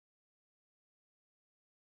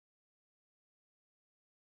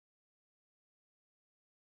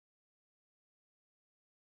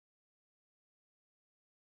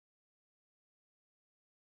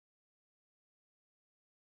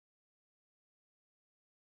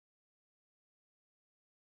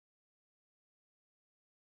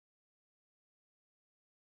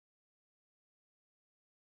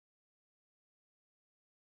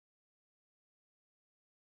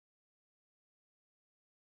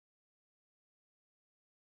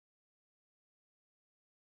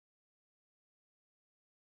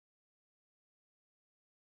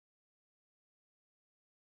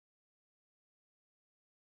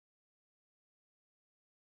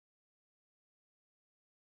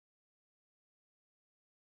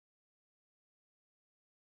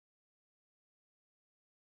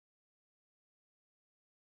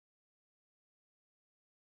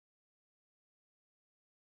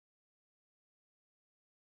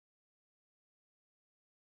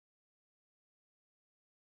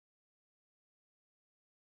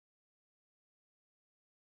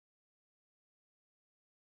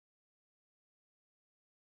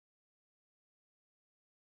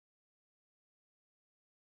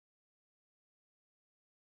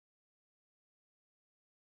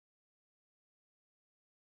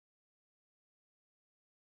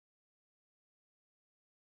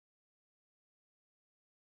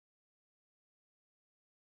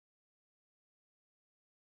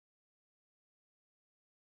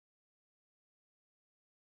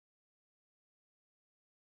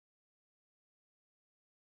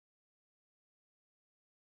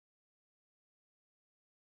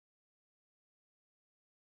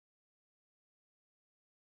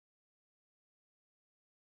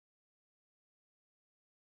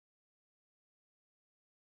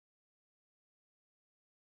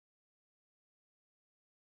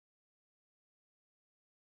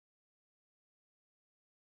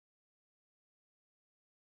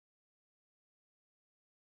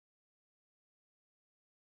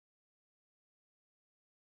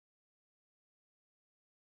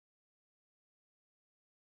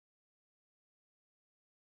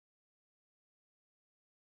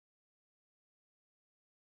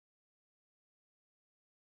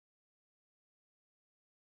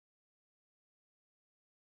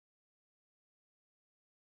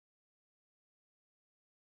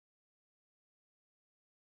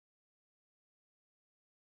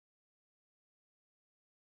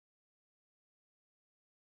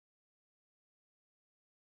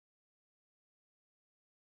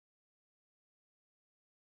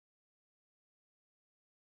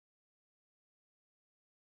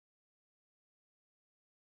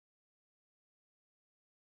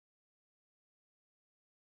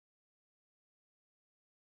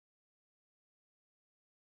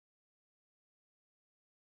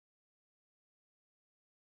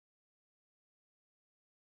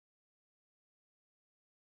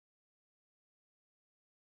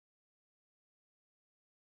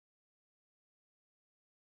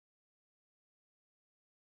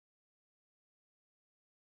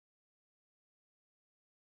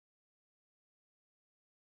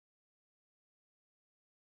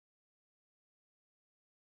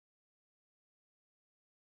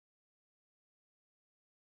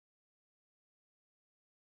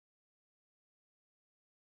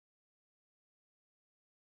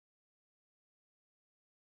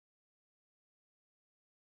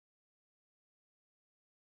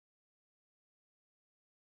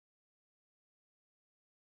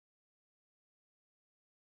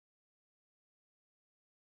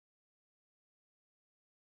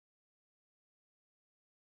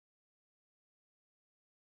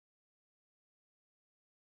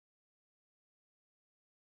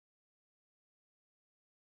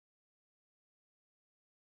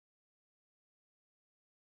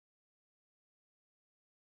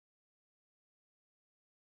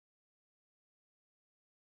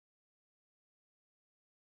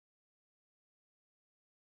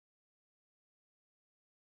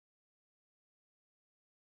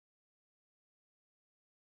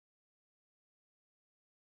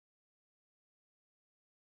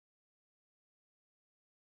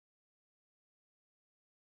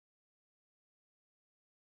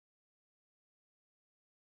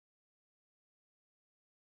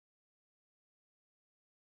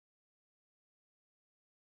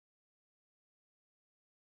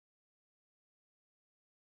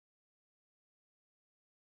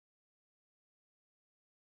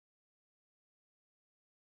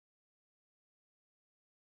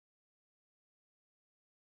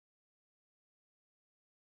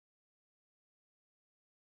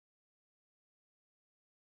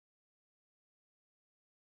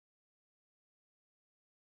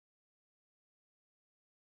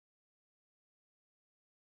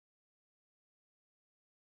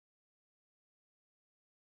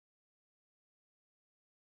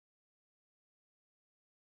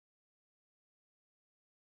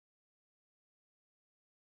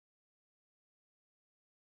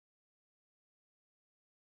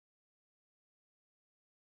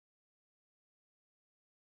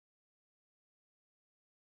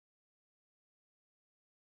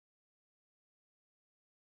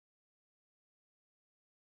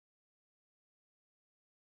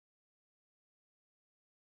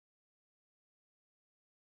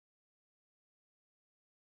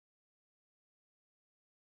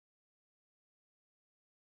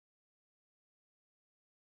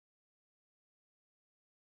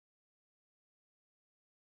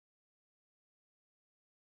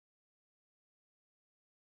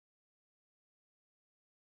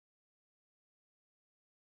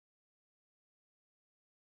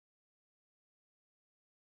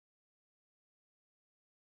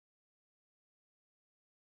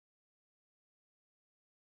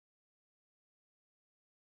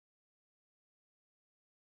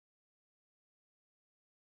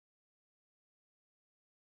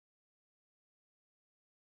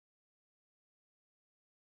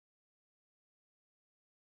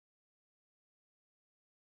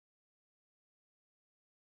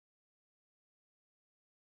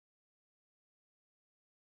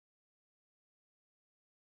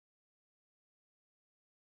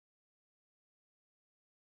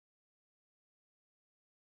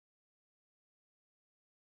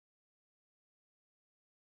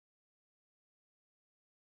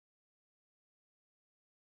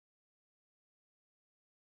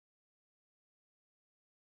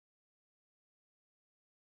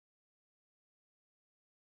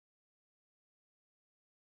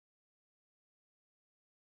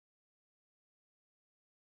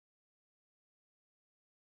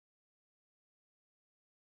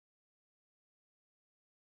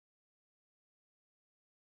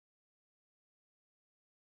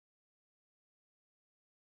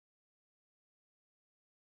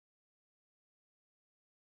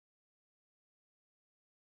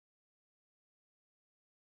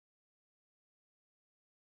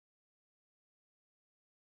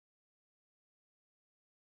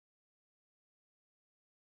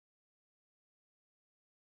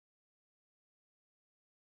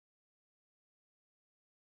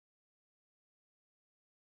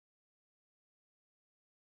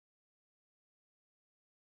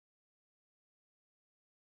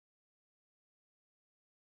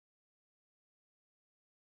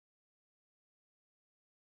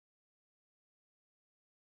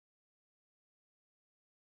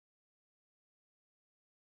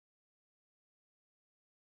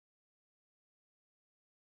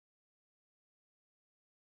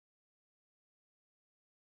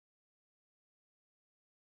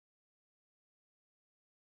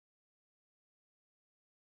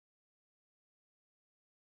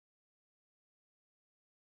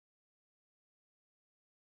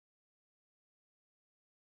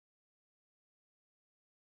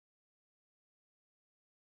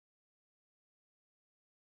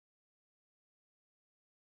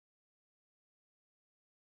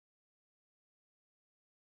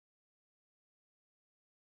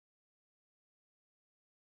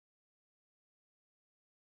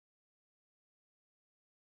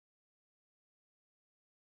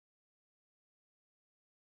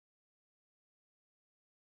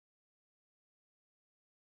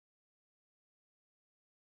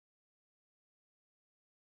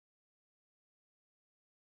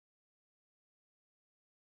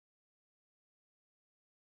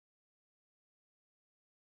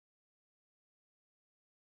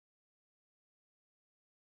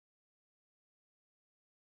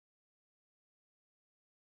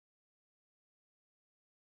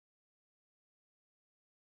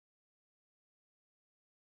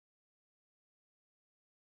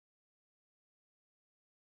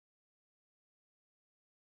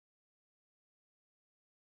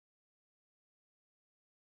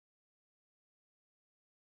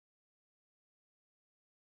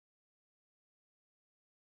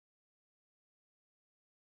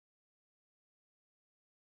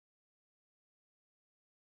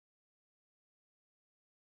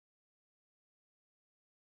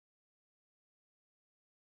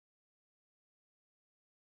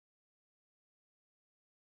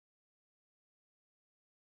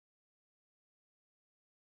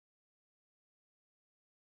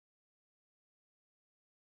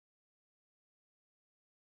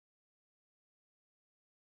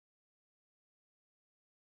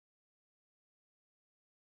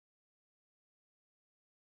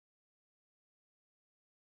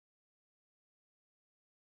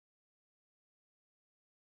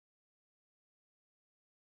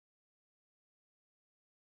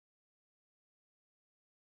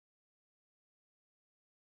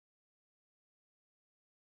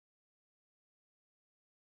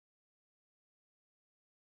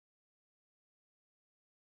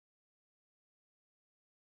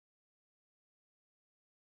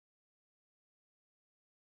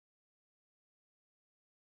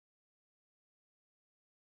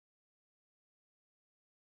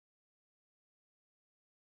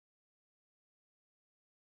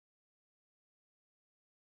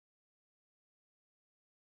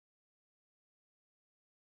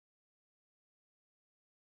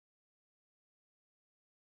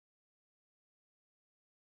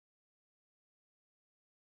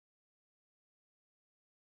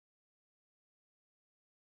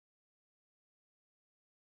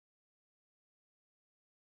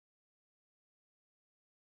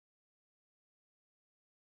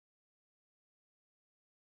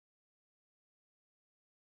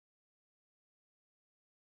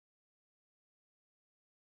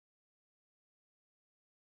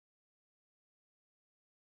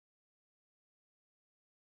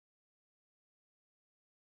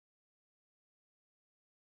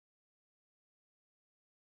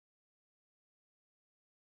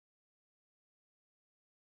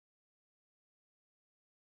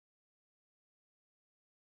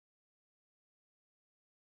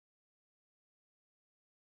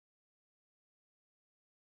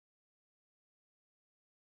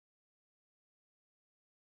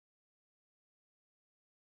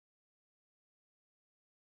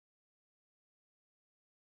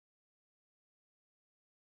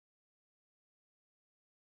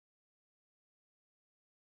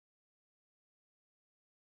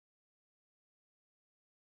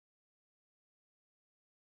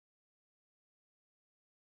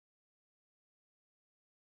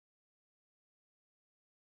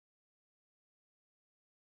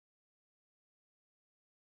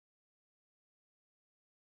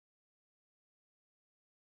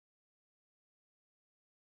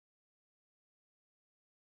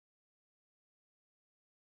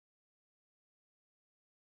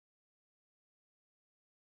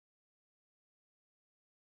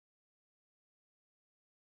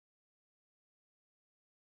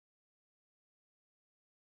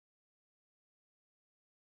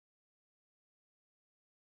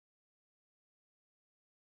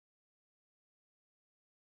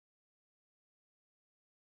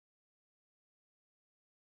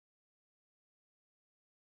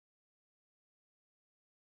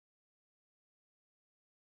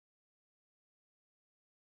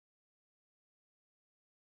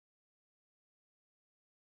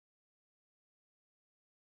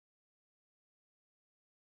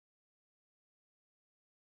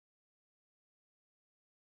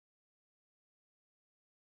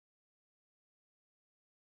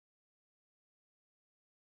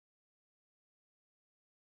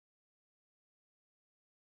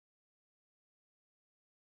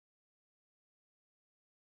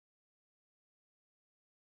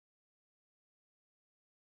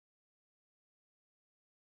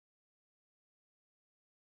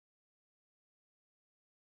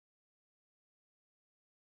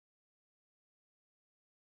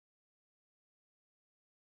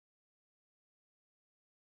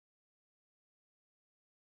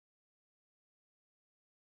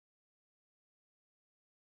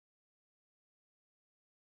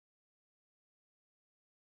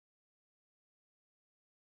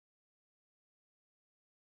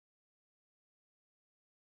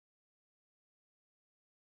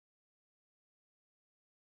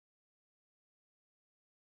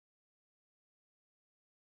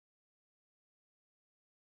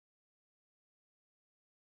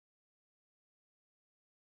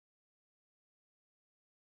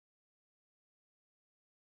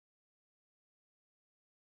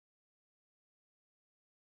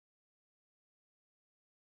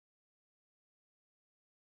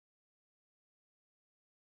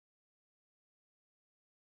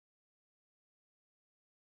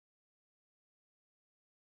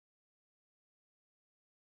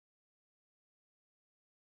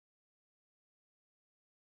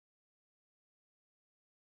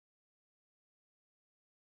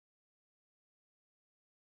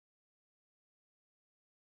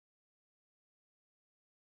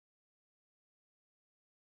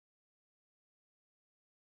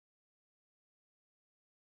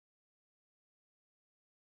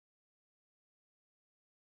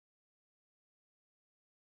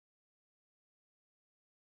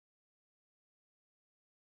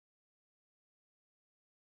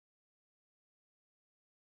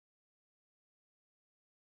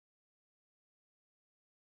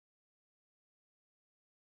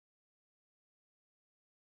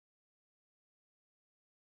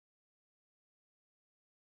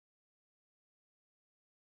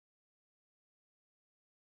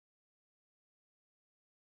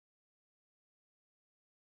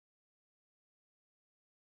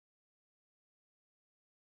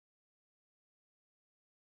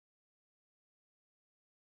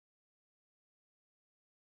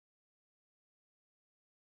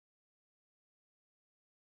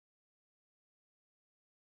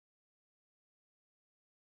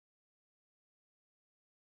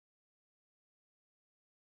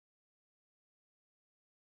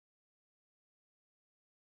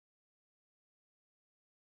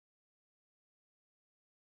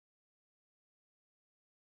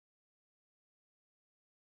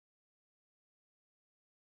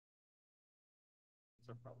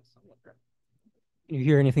are probably somewhat good. Can you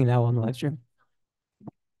hear anything now on the live stream?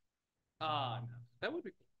 No, that would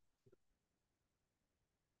be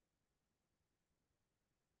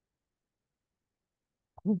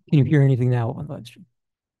Can you hear anything now on the live stream?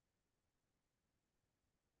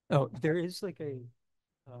 Oh, there is like a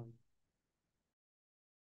um,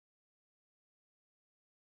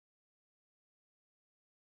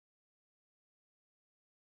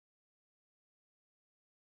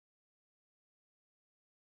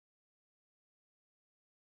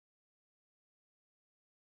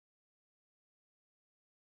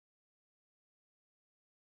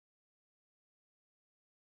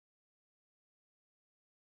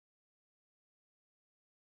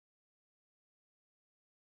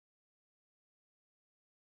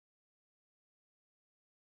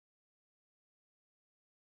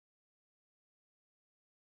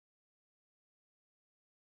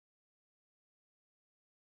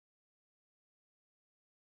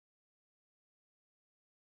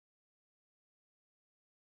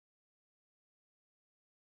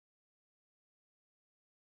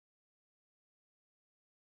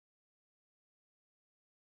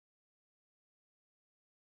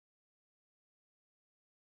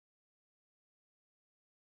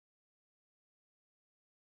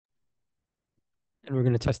 and we're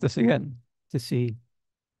going to test this again to see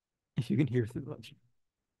if you can hear through the live stream.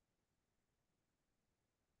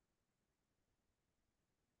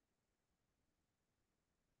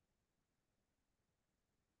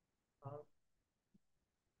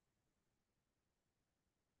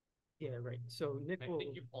 Yeah, right. So Nick I will.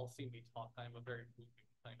 think you've all seen me talk. I'm a very moving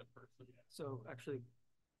kind of person. So actually,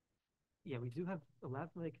 yeah, we do have a lav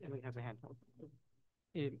mic and we have a handheld.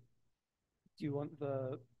 Do you want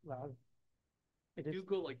the lav? I do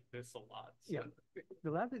go like this a lot. So. Yeah,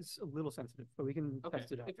 the lav is a little sensitive, but we can Okay.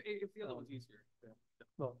 test it out. If the other one's easier. Yeah.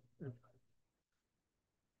 Well,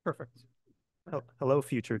 perfect. Hello,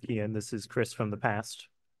 future Kian. This is Chris from the past.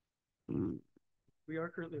 We are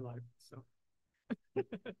currently live, so.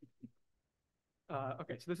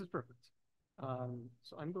 Okay, so this is perfect.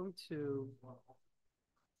 So I'm going to. Wow.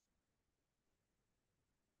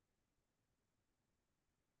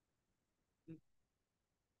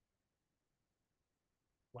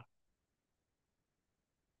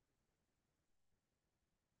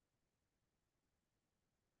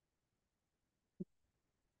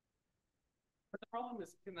 But the problem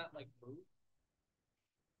is, can that like move?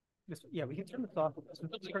 Yeah, we can turn this off. It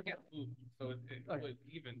can't move, so it would,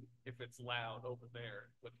 even if it's loud over there,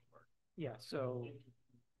 it wouldn't work. Yeah, so.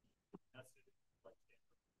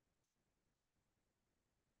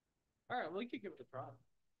 All right, well, we could give it a try.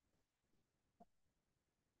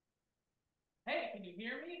 Hey, can you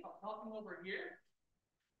hear me? I'm talking over here.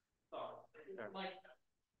 Sorry, Mike.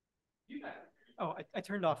 You guys. Oh, I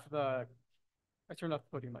turned off the. I turned off the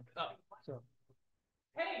podium mic. Oh. So.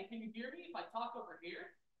 Hey, can you hear me if I talk over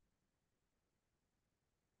here?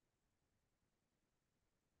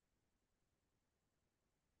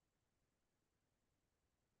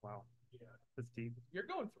 Wow. Yeah, that's deep. You're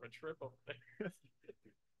going for a trip over there.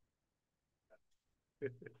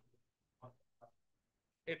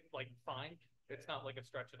 It's like fine. It's not like a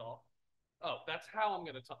stretch at all. Oh, that's how I'm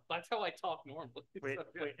gonna talk. That's how I talk normally. Wait, So,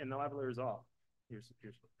 yeah. wait, and the lavalier is off.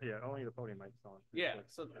 Yeah, only the podium mic's on. Yeah.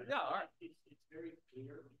 So yeah. All right. It's very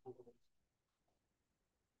clear.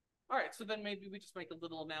 All right. So then maybe we just make a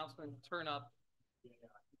little announcement. Turn up.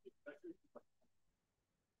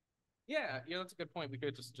 Yeah. Yeah. That's a good point. We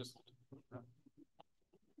could just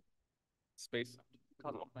space.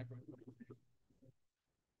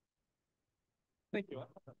 Thank you.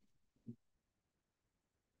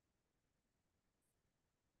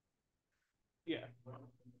 Yeah. Well,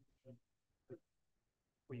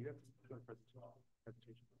 you have to do a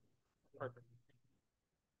presentation. Perfect.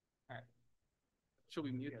 All right. Should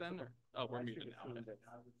we mute then? Or? Oh, we're muted now.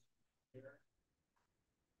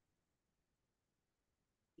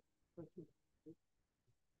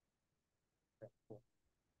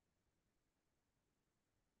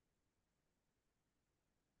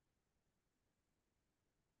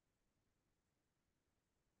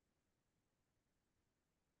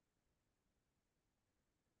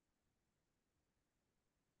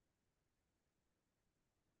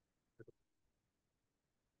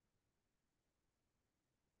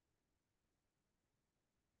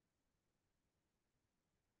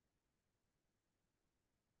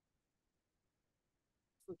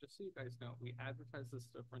 So just so you guys know, we advertise this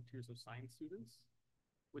to Frontiers of Science students,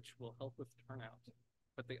 which will help with turnout,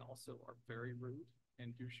 but they also are very rude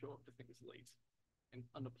and do show up to things late and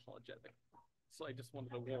unapologetic. So I just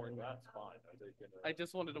wanted to warn you. That's fine. I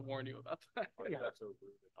just wanted to warn you about that. Yeah. That's so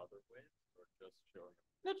rude in other ways, or just showing up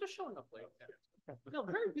No, just showing up late. Okay. No,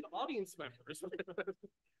 very good audience members.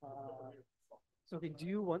 So okay, do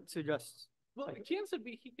you want to just Well, like, chance would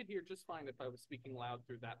be he could hear just fine if I was speaking loud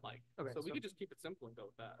through that mic. Okay, so we so- could just keep it simple and go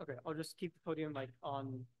with that. okay, I'll just keep the podium like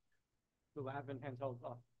on the lab and handheld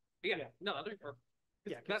off. Yeah, Yeah. no, that'd be perfect.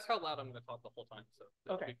 Yeah, That's how loud I'm going to talk the whole time. So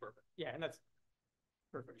that'd Okay. be perfect. Yeah, and that's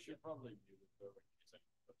perfect. should probably mute it though when you're saying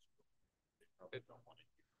that's cool. They probably don't want to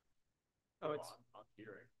hear. Oh, it's I'm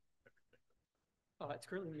hearing everything. it's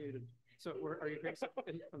currently muted. So are you hearing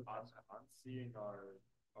something? I'm seeing our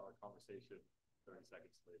conversation 30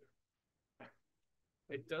 seconds later.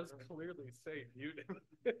 It does clearly say muted.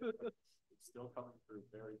 It's still coming through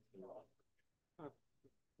very clear.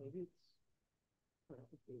 Maybe it's.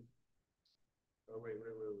 Oh wait.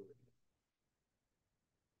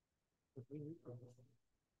 If we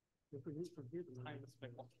mute from here, then Time is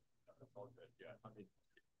fickle. That's all good. Yeah, I mean,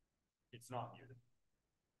 it's not muted.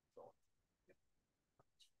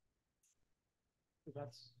 So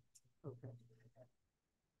that's okay.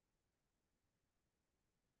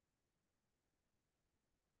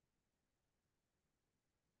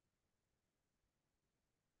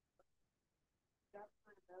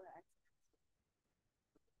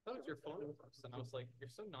 That was your phone at first, and I was like, "You're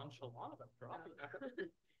so nonchalant about dropping that."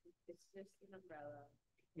 It's just an umbrella.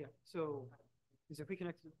 Yeah. So if we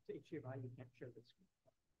connect to HDMI, you can't share the screen.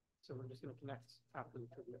 So we're just going to connect after the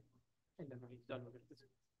trivia, and then when he's done, we're going to.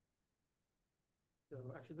 So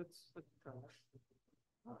actually, let's try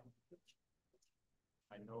that.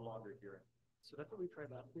 I no longer hear it. So that's what we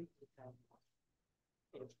tried last week. We had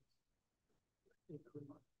it couldn't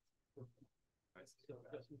work. I see. So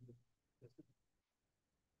just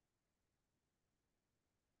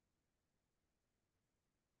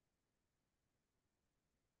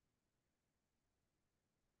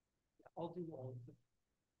I'll do all of them.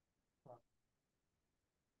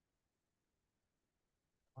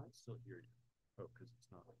 I still hear you. Oh, because it's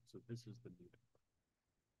not. So this is the muted.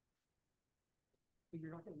 But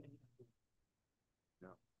you're not going to make No.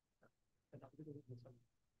 And not gonna make this one.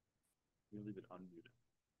 You leave it unmuted.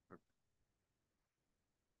 Perfect.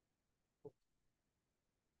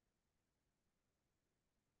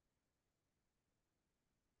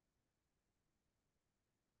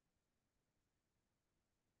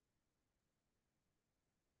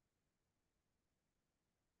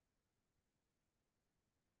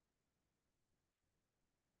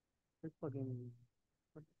 Let's plug in.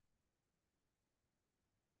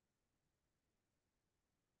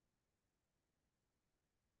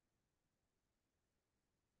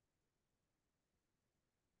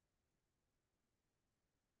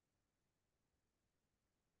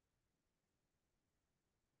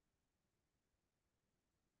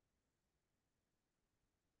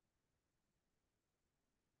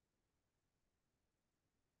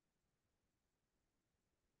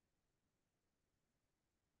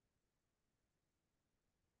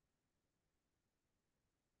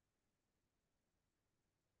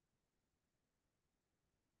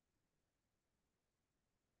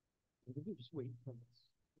 We can just wait for this.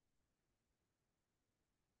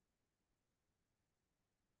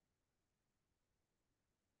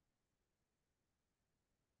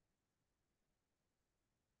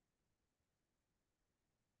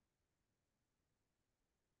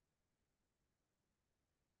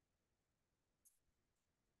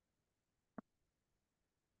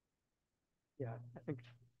 Yeah, I think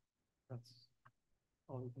that's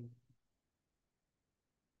all we can.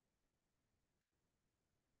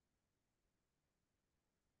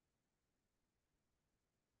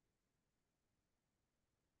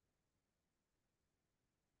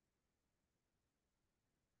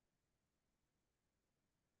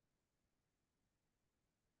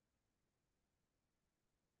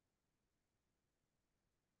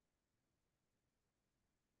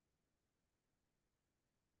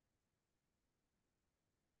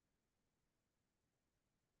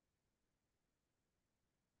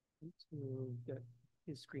 To get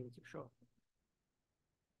his screen to show up.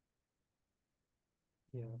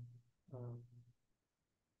 Yeah.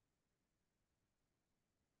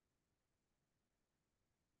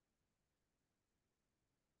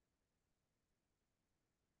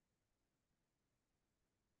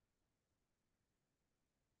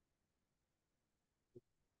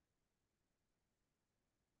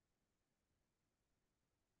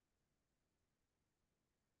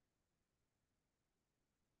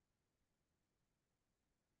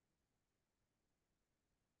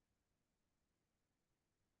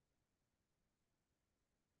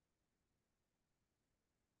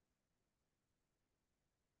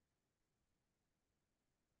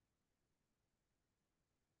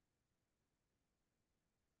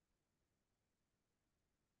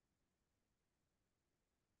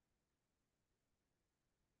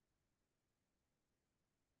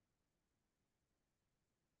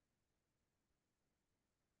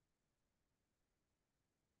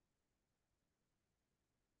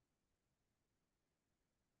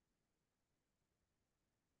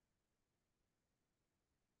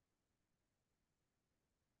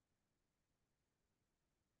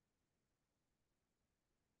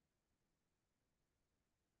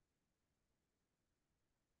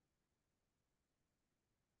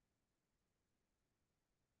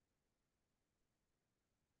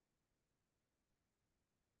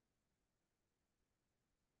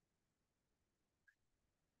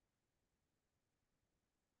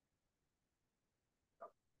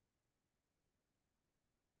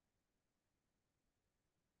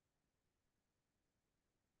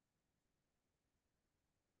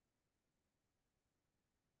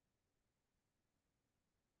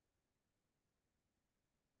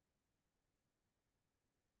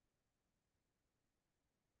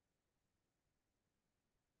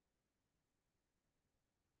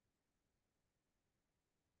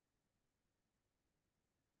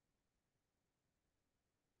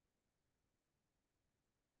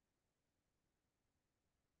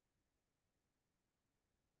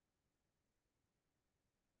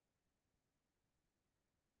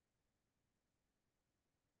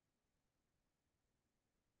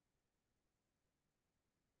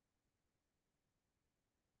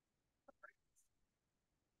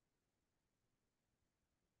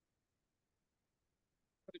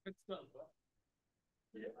 It's done.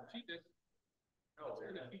 She did. Oh,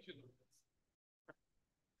 it's gonna teach you this.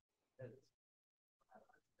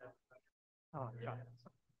 Oh, yeah.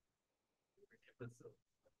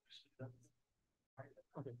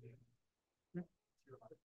 Okay.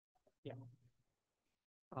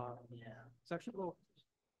 Yeah. So actually, well,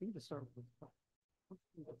 we need to start with.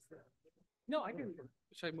 What's that? No, I can.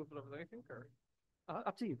 Should I move it over there, I think, or?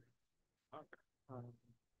 Up to you. Okay. Um,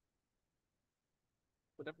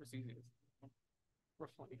 Whatever's easiest. We're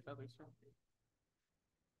fluffy feathers, right?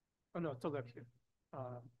 oh no, it's totally up to you.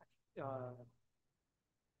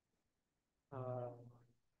 Uh,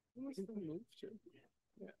 We can move too.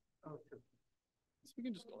 Yeah. oh, sure. So we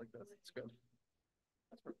can just go like this. It's good.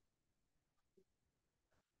 That's perfect.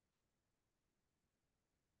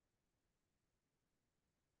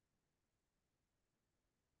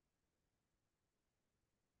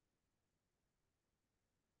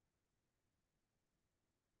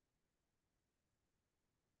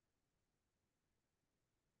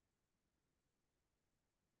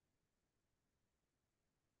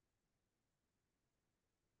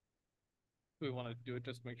 Do we want to do it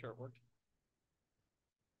just to make sure it works?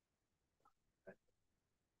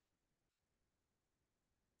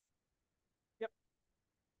 Yep.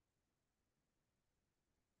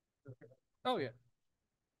 Oh yeah.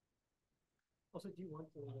 Also, do you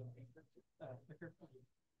want the clicker?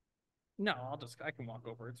 No, I can walk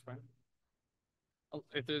over. It's fine.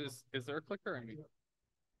 If is there a clicker? I mean,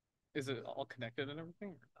 is it all connected and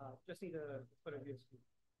everything? Just need to put a USB.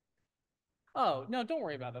 Oh, no, don't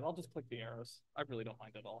worry about it. I'll just click the arrows. I really don't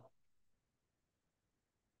mind at all.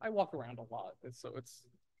 I walk around a lot, so it's.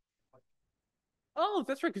 Oh,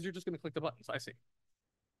 that's right, because you're just going to click the buttons. I see.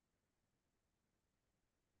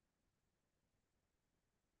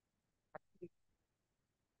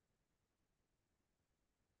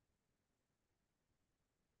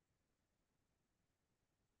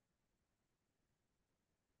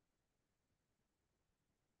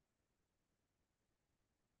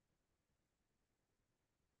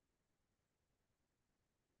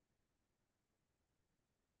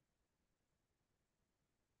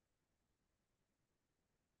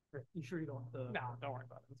 You sure you don't want the? No, don't worry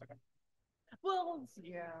about it. It's okay. Well,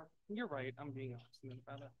 yeah, you're right. I'm being obstinate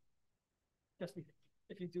about it. Just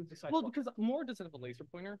if you do decide. Well, because more does it have a laser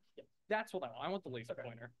pointer? Yeah. That's what I want. I want the laser Okay.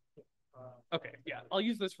 pointer. Uh, Okay, yeah, I'll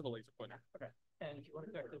use this for the laser pointer. okay. And if you want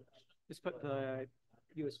to just put the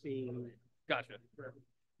USB. Gotcha.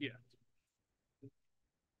 Yeah.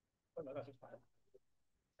 Oh, no, that's just fine.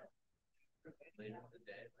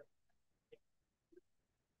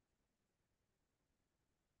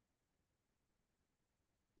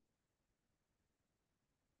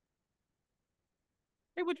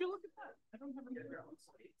 Hey, would you look at that? I don't have any other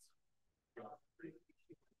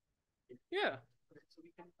Yeah.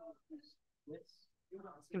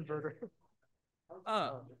 Converter. If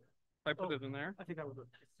I put it in there. I think that would work.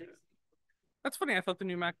 That's funny. I thought the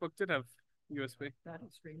new MacBook did have USB. That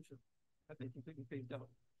is strange. That they completely phased out.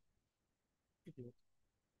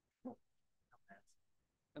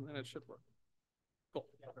 And then it should work. Cool.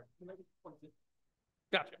 Yeah,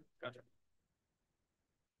 Gotcha. Gotcha.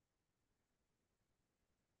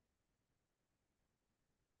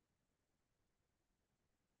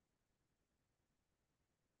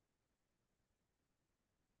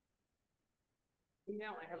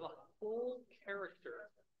 Now I have a whole character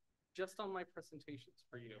just on my presentations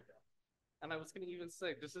for you. And I was going to even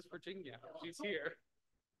say, this is Virginia. She's here.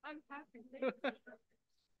 I'm happy.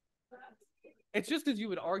 It's just because you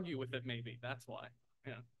would argue with it, maybe. That's why.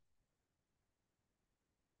 Yeah.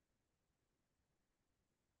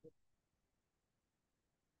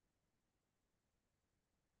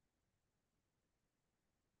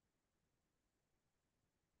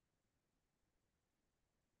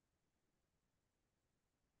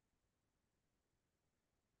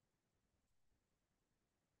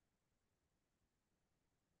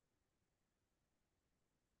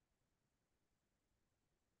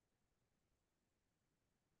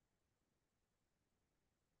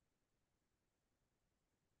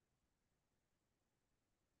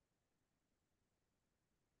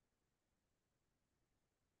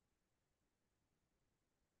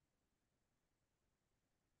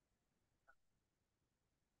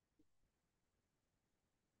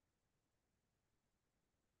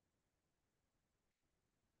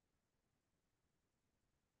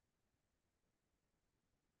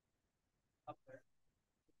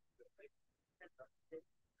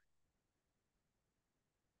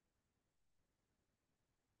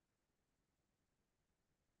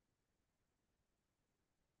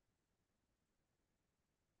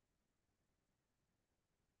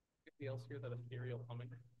 Anybody else hear that ethereal humming?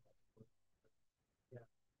 Yeah.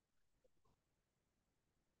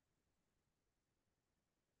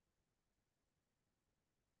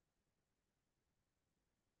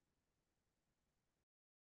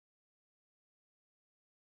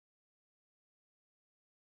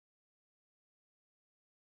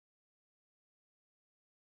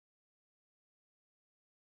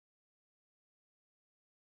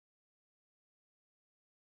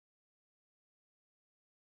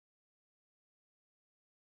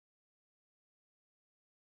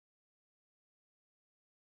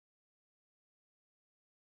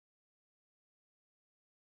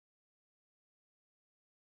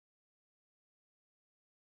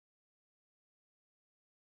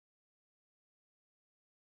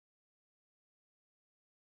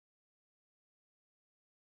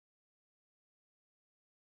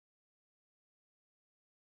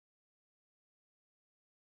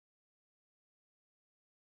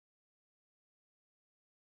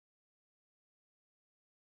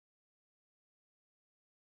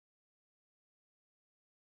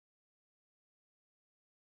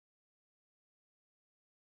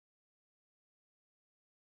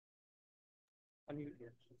 Unmute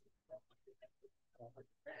here.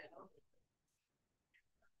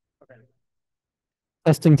 Okay.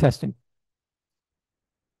 Testing, testing.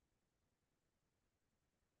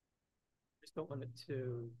 Just don't want it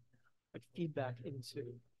to like feedback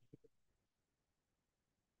into.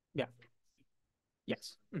 Yeah.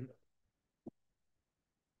 Yes. Mhm.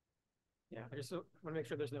 Yeah, I just want to make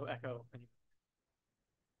sure there's no echo.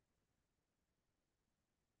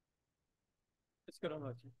 It's good on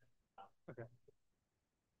the. Okay.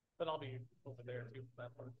 But I'll be over there too for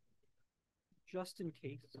that part. Just in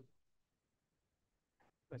case.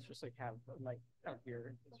 Let's just like have a mic out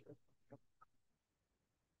here.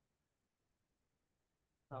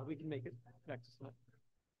 We can make it connect to that.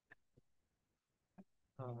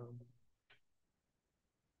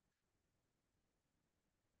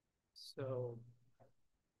 So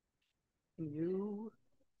can you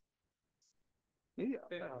maybe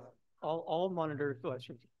all monitors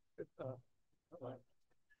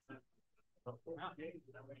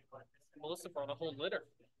Melissa brought a whole litter.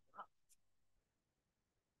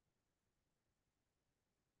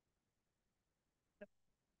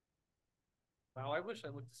 Wow, I wish I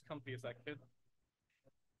looked as comfy as that kid.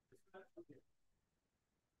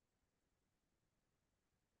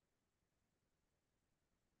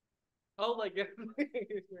 Oh my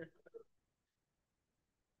goodness.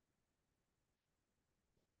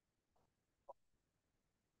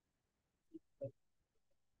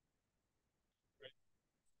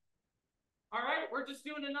 All right, we're just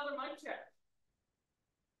doing another mic check.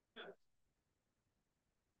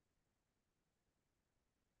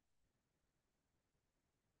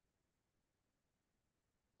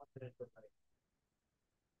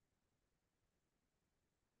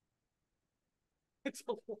 It's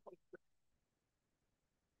a long.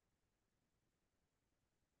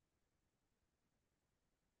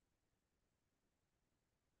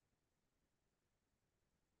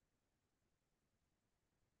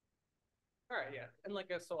 All right, yeah, and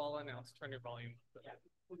like so I'll announce. Turn your volume up. Yeah.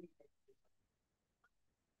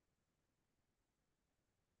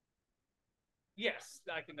 Yes,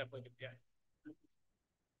 I can definitely do. Yeah.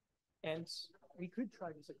 and we could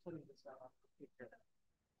try just like putting this out.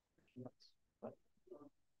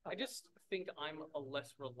 I just think I'm a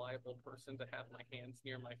less reliable person to have my hands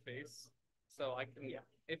near my face. So I can, yeah,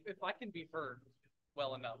 if I can be heard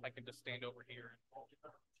well enough, I can just stand over here.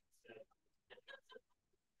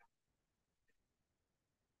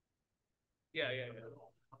 Yeah, yeah, yeah.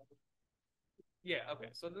 Yeah, okay.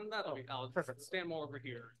 So then that'll be, I'll perfect. Stand more over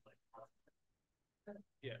here.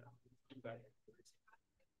 Yeah. Exactly.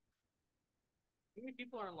 How many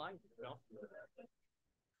people are online? No?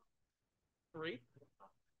 3?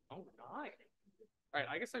 Oh, 9. All right,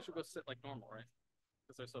 I guess I should go sit like normal, right?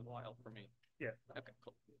 Because there's a while for me. Yeah. Okay,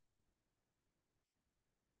 cool.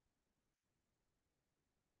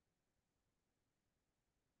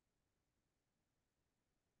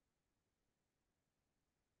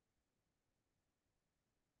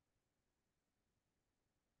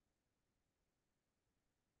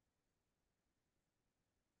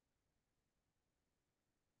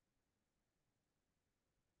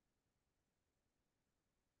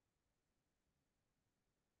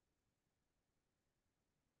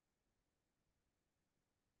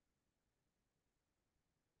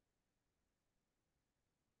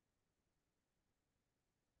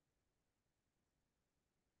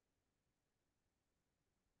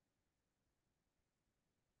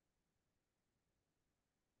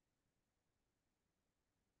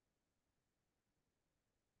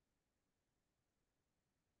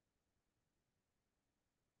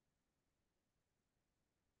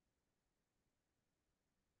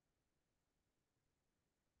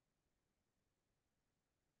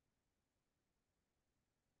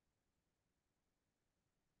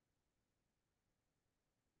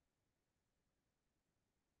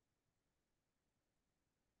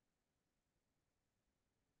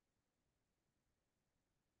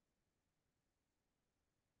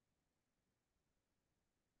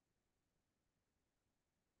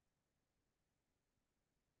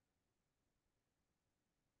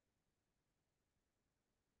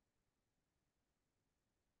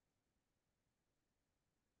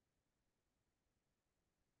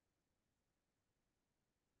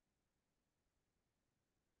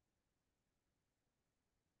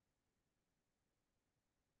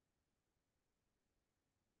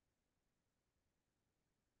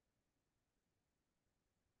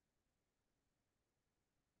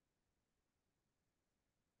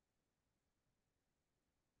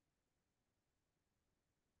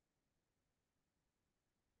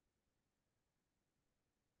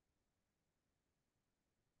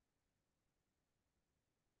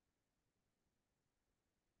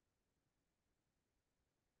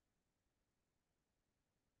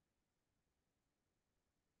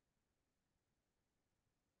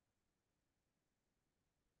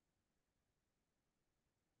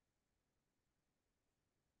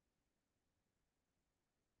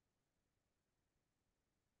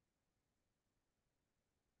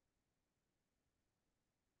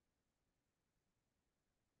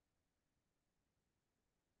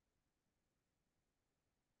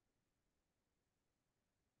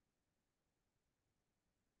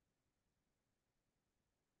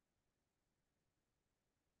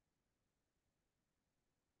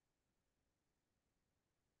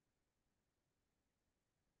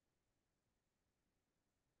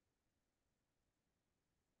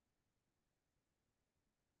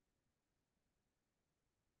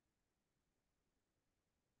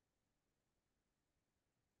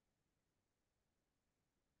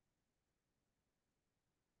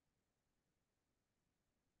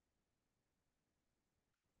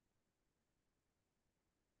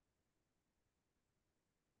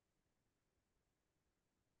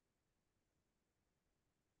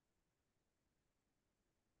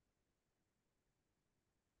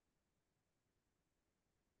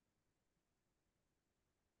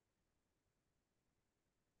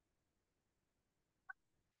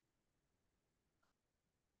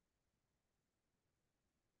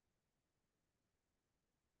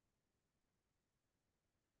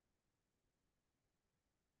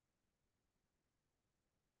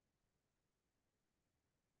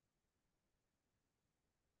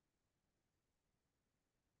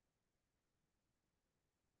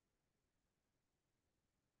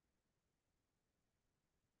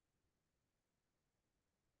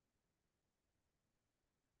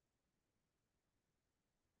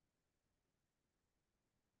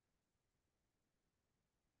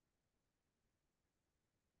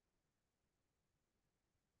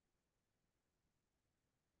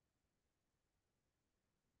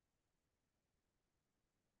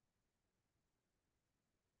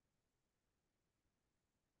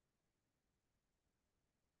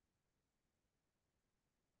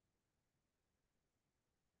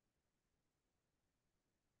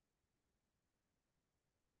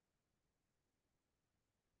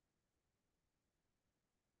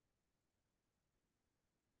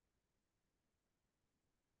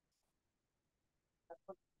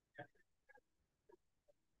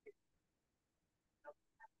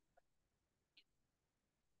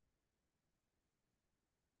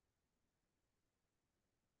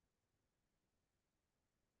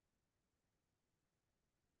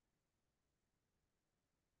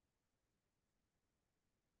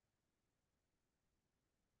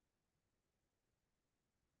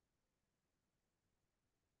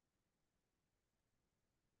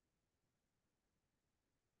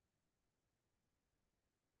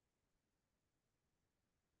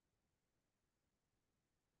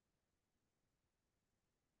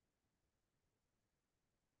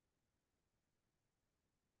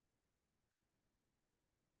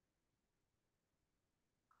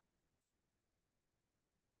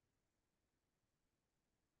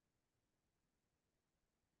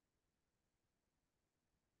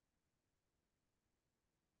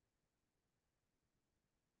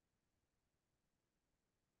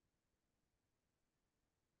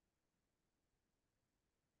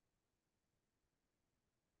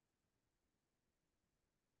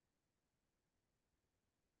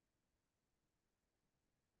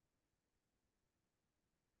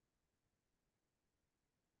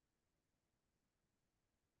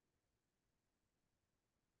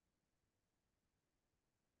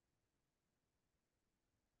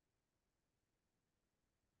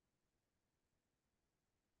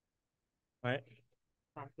 Right.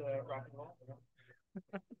 Time to rock and roll.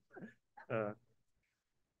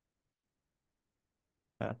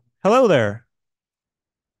 Uh, Hello there.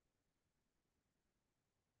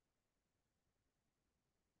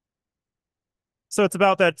 So it's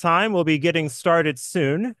about that time. We'll be getting started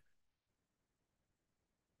soon.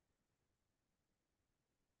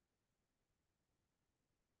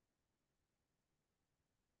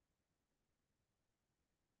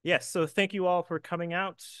 Yes, so thank you all for coming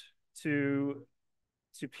out to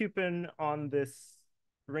Pupin on this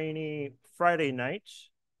rainy Friday night.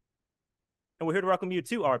 And we're here to welcome you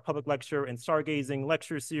to our public lecture and stargazing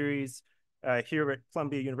lecture series here at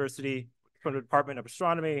Columbia University from the Department of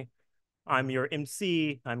Astronomy. I'm your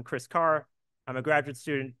MC. I'm Chris Carr. I'm a graduate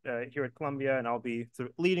student here at Columbia, and I'll be sort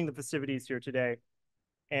of leading the festivities here today.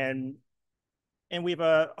 And we have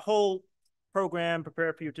a whole program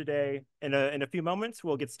prepared for you today. In a few moments,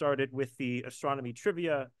 we'll get started with the astronomy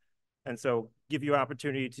trivia, and so give you an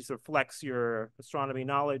opportunity to sort of flex your astronomy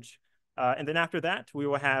knowledge. And then after that, we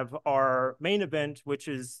will have our main event, which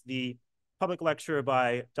is the public lecture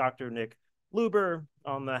by Dr. Nick Luber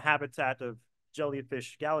on the Habitat of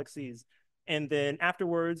Jellyfish Galaxies. And then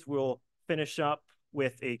afterwards, we'll finish up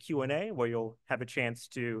with a Q&A where you'll have a chance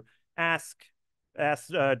to ask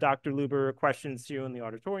Dr. Luber questions here in the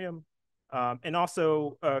auditorium, and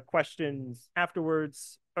also questions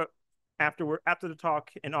afterwards, after the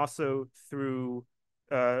talk, and also through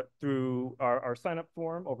our sign up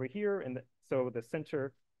form over here. And so the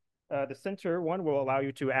center one will allow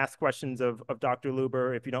you to ask questions of Dr.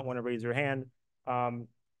 Luber if you don't want to raise your hand. And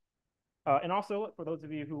also, for those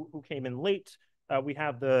of you who came in late, we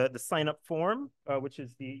have the sign up form, which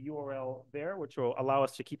is the URL there, which will allow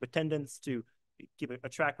us to keep attendance, to keep a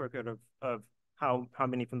track record of how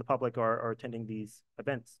many from the public are attending these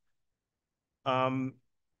events.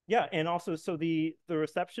 Yeah, and also, so the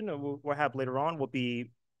reception we'll have later on will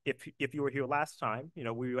be, if you were here last time,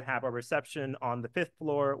 we will have our reception on the 5th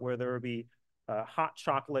floor, where there will be hot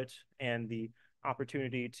chocolate and the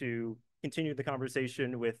opportunity to continue the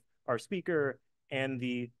conversation with our speaker and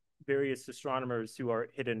the various astronomers who are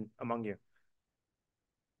hidden among you.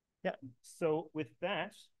 Yeah, so with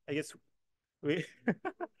that, I guess we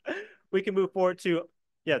we can move forward to,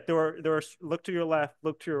 yeah, there are, look to your left,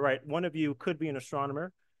 look to your right. One of you could be an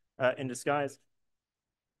astronomer in disguise.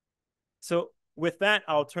 So with that,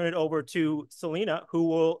 I'll turn it over to Selena, who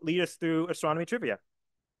will lead us through astronomy trivia.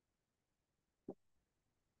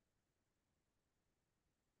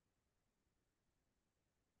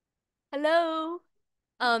 Hello.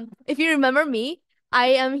 If you remember me, I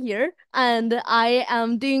am here and I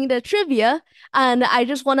am doing the trivia. And I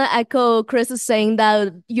just want to echo Chris saying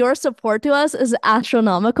that your support to us is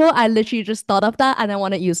astronomical. I literally just thought of that and I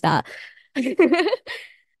want to use that.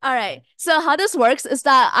 All right. So how this works is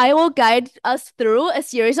that I will guide us through a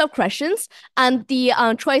series of questions and the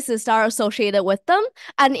choices that are associated with them.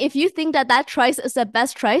 And if you think that that choice is the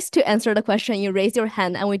best choice to answer the question, you raise your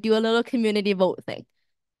hand and we do a little community vote thing.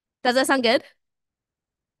 Does that sound good?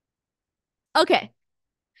 Okay.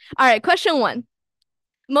 All right. Question 1.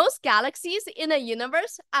 Most galaxies in the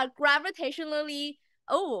universe are gravitationally...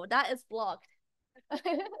 Oh, that is blocked.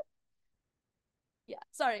 Yeah,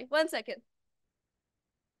 sorry. 1 second.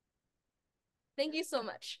 Thank you so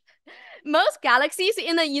much. Most galaxies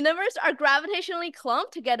in the universe are gravitationally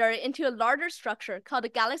clumped together into a larger structure called the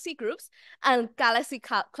galaxy groups and galaxy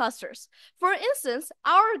clusters. For instance,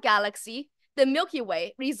 our galaxy, the Milky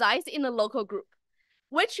Way, resides in a local group,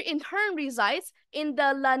 which in turn resides in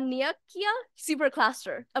the Laniakea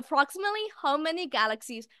supercluster. Approximately how many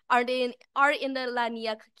galaxies are in the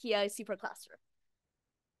Laniakea supercluster?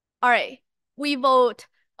 All right, we vote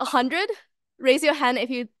 100. Raise your hand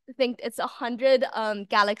if you think it's 100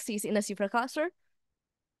 galaxies in a supercluster.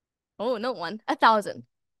 Oh, no one. 1,000.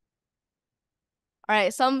 All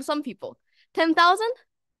right, some people. 10,000?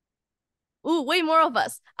 Ooh, way more of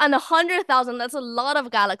us. And 100,000, that's a lot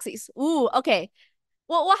of galaxies. Ooh, okay.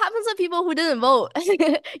 Well, what happens to people who didn't vote?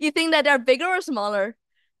 You think that they're bigger or smaller?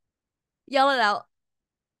 Yell it out.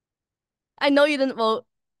 I know you didn't vote.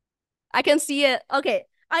 I can see it. Okay,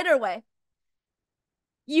 either way.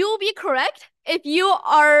 You'll be correct if you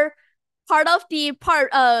are part of the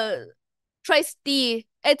trace D.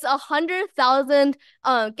 It's 100,000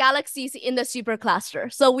 galaxies in the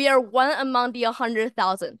supercluster. So we are one among the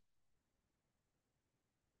 100,000.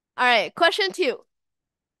 All right, question 2.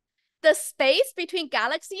 The space between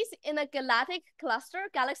galaxies in a galaxy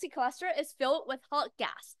cluster is filled with hot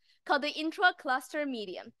gas called the intra-cluster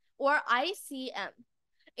medium, or ICM.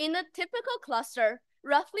 In a typical cluster,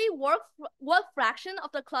 roughly what fraction of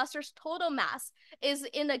the cluster's total mass is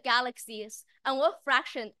in the galaxies and what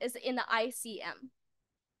fraction is in the ICM?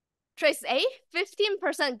 Trace A,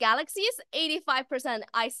 15% galaxies, 85%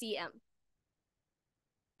 ICM.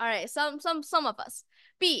 All right, some of us.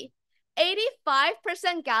 B,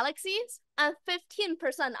 85% galaxies and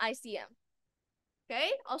 15% ICM. Okay,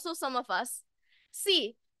 also some of us.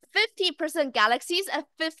 C, 50% galaxies and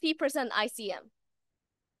 50% ICM.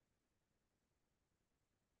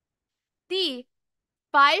 D,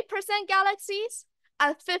 5% galaxies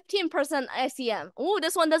and 15% ICM. Ooh,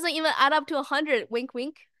 this one doesn't even add up to 100. Wink,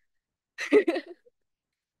 wink.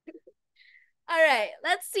 All right,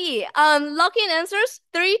 let's see. Lock-in answers.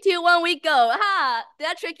 3, 2, 1, we go. Ha! Did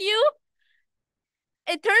that trick you?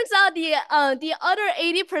 It turns out the other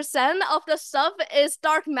 80% of the stuff is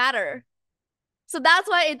dark matter. So that's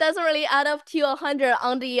why it doesn't really add up to 100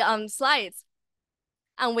 on the slides.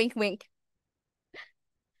 And wink, wink.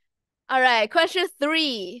 All right, question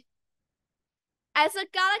 3. As a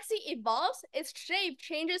galaxy evolves, its shape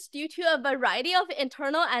changes due to a variety of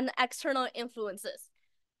internal and external influences.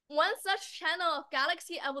 One such channel of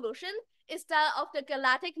galaxy evolution is that of the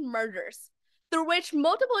galactic mergers, through which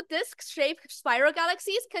multiple disc-shaped spiral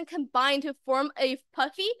galaxies can combine to form a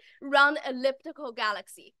puffy, round elliptical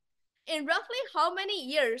galaxy. In roughly how many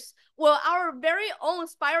years will our very own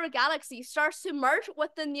spiral galaxy start to merge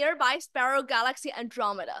with the nearby spiral galaxy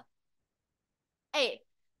Andromeda? A,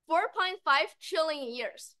 4.5 trillion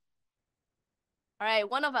years. All right,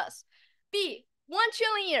 one of us. B, 1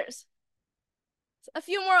 trillion years. A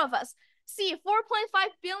few more of us. C, 4.5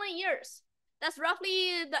 billion years. That's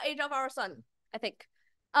roughly the age of our sun, I think.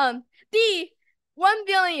 D, 1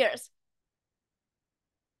 billion years.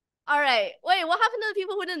 All right, wait, what happened to the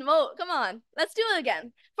people who didn't vote? Come on, let's do it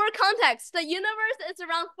again. For context, the universe is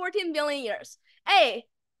around 14 billion years. A,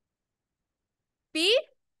 B,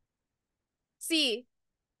 C.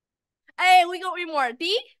 Hey, we got 3 more.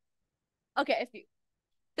 D? Okay, a few.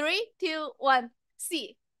 3, 2, 1,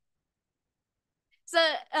 C. So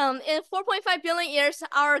in 4.5 billion years,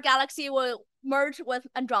 our galaxy will merge with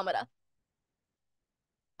Andromeda.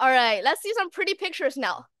 All right, let's see some pretty pictures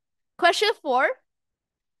now. Question 4.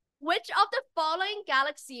 Which of the following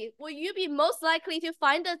galaxy will you be most likely to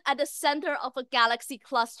find at the center of a galaxy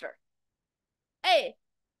cluster? A,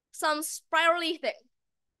 some spirally thing.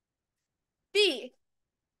 B,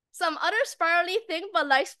 some other spirally thing but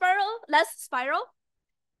less spiral.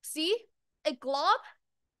 C, a glob.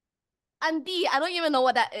 And D, I don't even know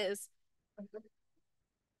what that is.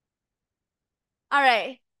 All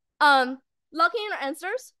right, locking your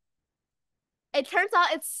answers. It turns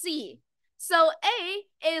out it's C. So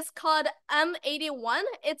A is called M81.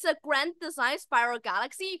 It's a grand design spiral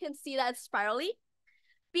galaxy. You can see that it's spirally.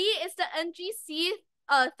 B is the NGC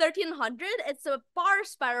 1300. It's a bar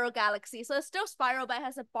spiral galaxy. So it's still spiral, but it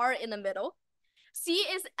has a bar in the middle. C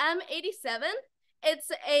is M87.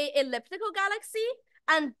 It's a elliptical galaxy.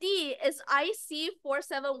 And D is IC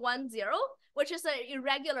 4710, which is an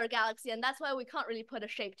irregular galaxy. And that's why we can't really put a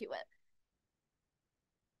shape to it.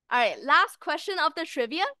 All right, last question of the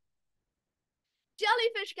trivia.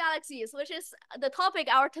 Jellyfish galaxies, which is the topic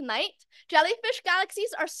hour tonight. Jellyfish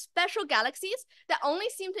galaxies are special galaxies that only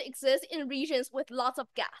seem to exist in regions with lots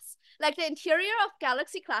of gas, like the interior of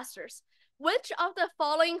galaxy clusters. Which of the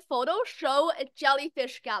following photos show a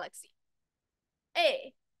jellyfish galaxy?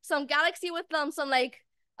 A, some galaxy with some like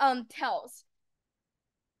tails.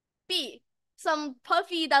 B, some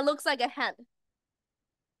puffy that looks like a hen.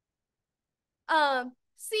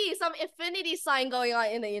 C, some infinity sign going on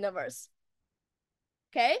in the universe.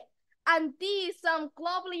 Okay? And D, some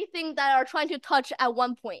globally thing that are trying to touch at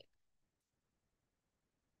one point.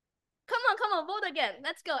 Come on, vote again.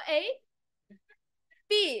 Let's go. A,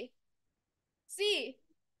 B, C,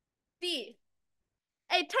 D.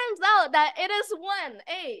 It turns out that it is one,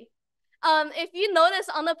 A. If you notice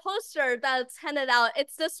on the poster that's handed out,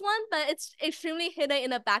 it's this one, but it's extremely hidden in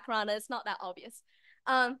the background and it's not that obvious.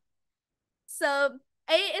 So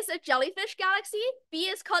A is a jellyfish galaxy. B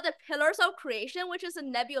is called the Pillars of Creation, which is a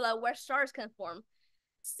nebula where stars can form.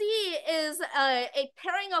 C is a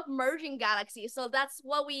pairing of merging galaxies. So that's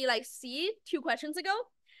what we like see 2 questions ago.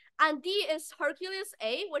 And D is Hercules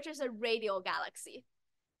A, which is a radial galaxy.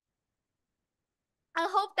 I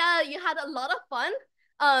hope that you had a lot of fun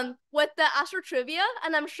with the Astro Trivia,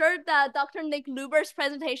 and I'm sure that Dr. Nick Luber's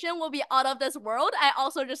presentation will be out of this world. I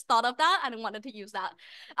also just thought of that and wanted to use that.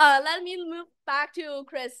 Let me move back to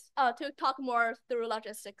Chris to talk more through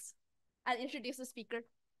logistics and introduce the speaker.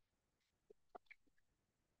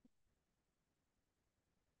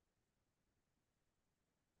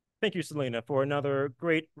 Thank you, Selena, for another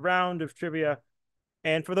great round of trivia.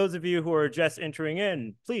 And for those of you who are just entering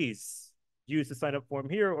in, please use the sign up form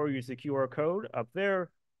here or use the QR code up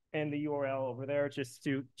there and the URL over there just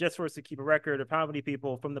for us to keep a record of how many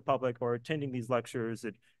people from the public are attending these lectures.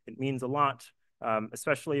 It means a lot,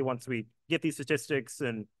 especially once we get these statistics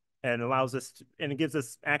and allows us to, and it gives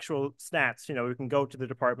us actual stats. You know, we can go to the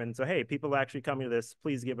department and say, hey, people are actually coming to this,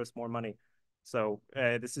 please give us more money. So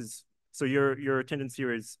so your attendance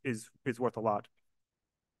here is worth a lot.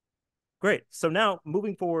 Great. So now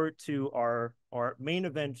moving forward to our main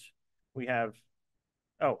event, we have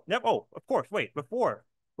of course, wait, before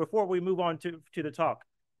we move on to the talk,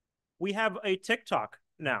 we have a TikTok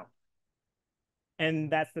now.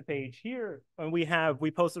 And that's the page here. And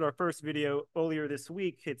we posted our first video earlier this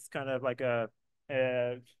week. It's kind of like a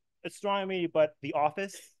astronomy, but The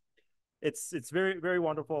Office. It's very, very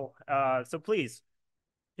wonderful. So please,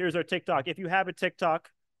 here's our TikTok. If you have a TikTok,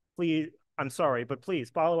 please, I'm sorry, but please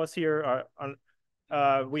follow us here.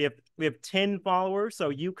 We have 10 followers, so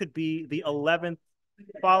you could be the 11th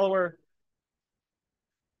follower.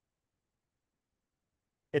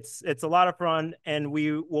 It's a lot of fun, and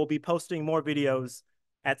we will be posting more videos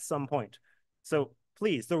at some point. So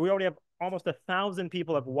please, so we already have almost 1,000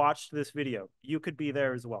 people have watched this video. You could be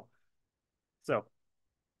there as well. So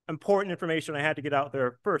important information I had to get out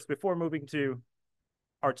there first before moving to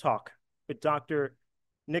our talk with Dr.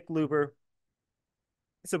 Nick Luber.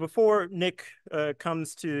 So before Nick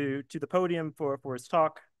comes to the podium for his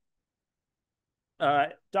talk,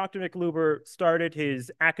 Dr. Nick Luber started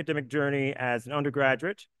his academic journey as an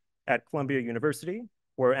undergraduate at Columbia University,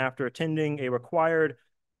 where after attending a required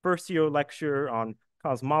first-year lecture on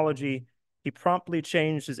cosmology, he promptly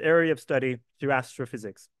changed his area of study to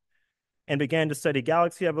astrophysics and began to study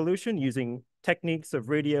galaxy evolution using techniques of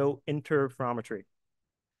radio interferometry.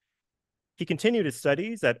 He continued his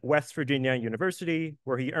studies at West Virginia University,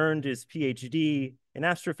 where he earned his PhD in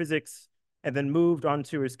astrophysics and then moved on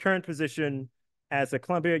to his current position as a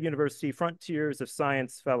Columbia University Frontiers of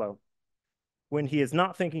Science Fellow. When he is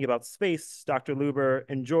not thinking about space, Dr. Luber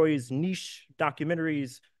enjoys niche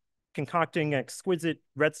documentaries, concocting exquisite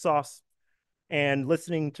red sauce, and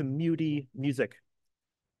listening to moody music.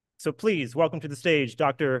 So please welcome to the stage,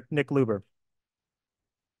 Dr. Nick Luber.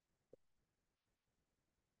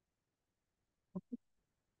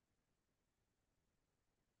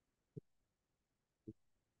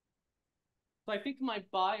 So I think my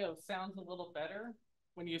bio sounds a little better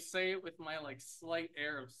when you say it with my like slight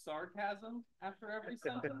air of sarcasm after every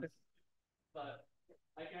sentence. But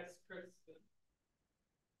I guess Chris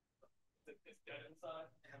is dead inside.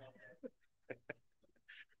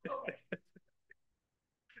 Okay.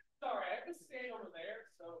 Sorry, I have to stay over there,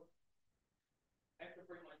 so I have to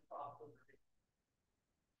bring my prop over here.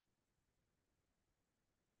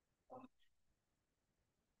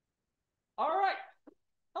 All right.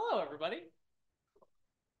 Hello, everybody.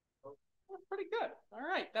 That's pretty good. All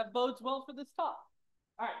right, that bodes well for this talk.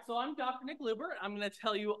 All right, so I'm Dr. Nick Luber. I'm going to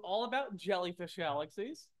tell you all about jellyfish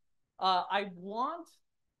galaxies. I want,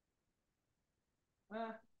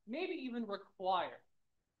 maybe even require,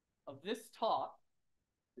 of this talk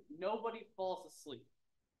that nobody falls asleep.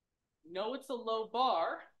 No, it's a low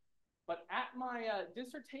bar, but at my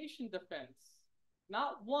dissertation defense,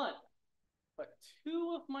 not one, but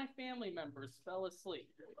 2 of my family members fell asleep.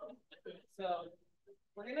 So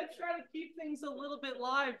we're going to try to keep things a little bit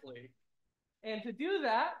lively. And to do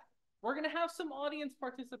that, we're going to have some audience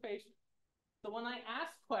participation. So when I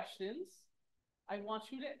ask questions, I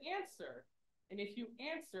want you to answer. And if you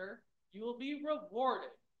answer, you will be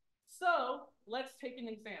rewarded. So let's take an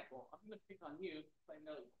example. I'm going to pick on you if I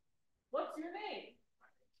know you. What's your name?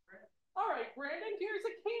 All right, Brandon, here's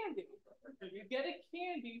a candy. You get a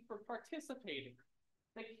candy for participating.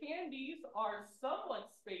 The candies are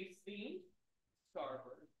somewhat space-themed,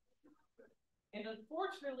 Starboard. And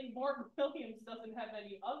unfortunately, Morton Williams doesn't have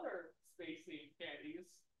any other space-themed candies.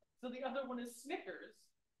 So the other one is Snickers,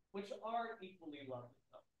 which are equally lovely.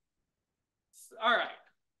 All right,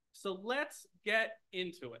 so let's get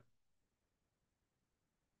into it.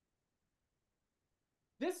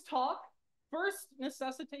 This talk first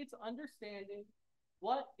necessitates understanding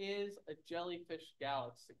what is a jellyfish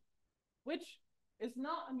galaxy, which is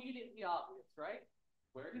not immediately obvious, right?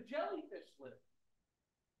 Where do jellyfish live?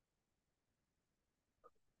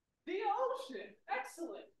 The ocean.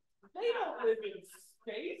 Excellent. They don't live in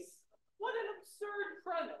space. What an absurd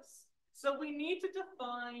premise. So we need to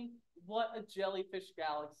define what a jellyfish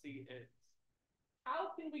galaxy is.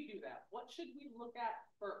 How can we do that? What should we look at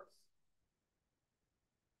first?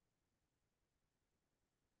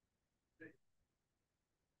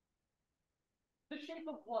 The shape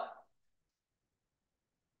of what?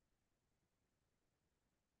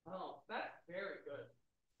 Oh, that's very good.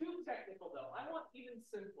 Too technical, though. I want even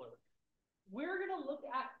simpler. We're going to look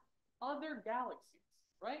at other galaxies,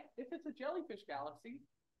 right? If it's a jellyfish galaxy,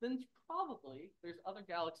 then probably there's other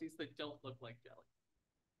galaxies that don't look like jelly.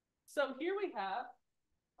 So here we have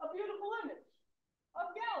a beautiful image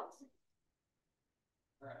of galaxies.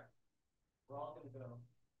 All right. We're all going to go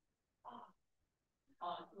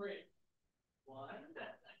on three. 1,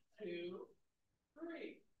 2,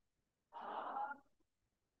 3.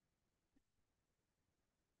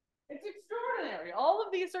 It's extraordinary. All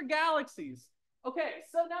of these are galaxies. Okay,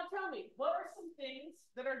 so now tell me, what are some things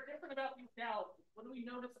that are different about these galaxies? What do we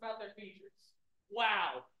notice about their features?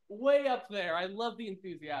 Wow, way up there. I love the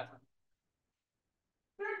enthusiasm.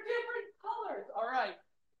 They're different colors. All right.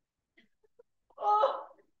 Oh,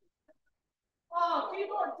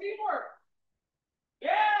 teamwork, teamwork.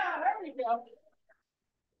 Yeah, there we go.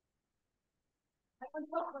 I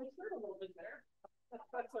untucked my shirt a little bit there. That's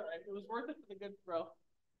all right. It was worth it for the good throw.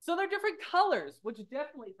 So they're different colors, which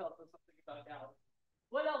definitely tells us something about galaxies.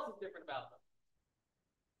 What else is different about them?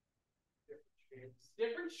 Different shapes.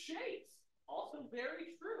 Different shapes. Also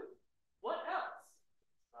very true. What else?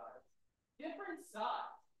 Different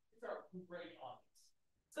size. These are great audience.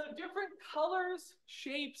 So different colors,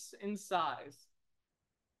 shapes, and size.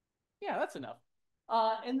 Yeah, that's enough.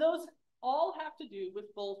 And those all have to do with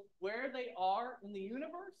both where they are in the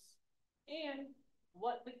universe and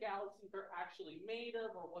what the galaxies are actually made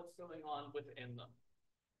of or what's going on within them.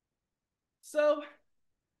 So,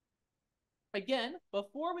 again,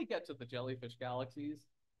 before we get to the jellyfish galaxies,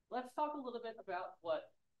 let's talk a little bit about what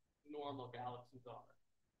normal galaxies are.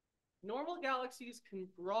 Normal galaxies can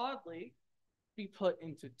broadly be put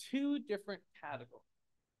into two different categories: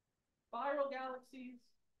 spiral galaxies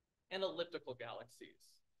and elliptical galaxies.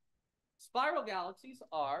 Spiral galaxies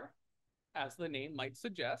are, as the name might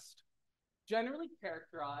suggest, generally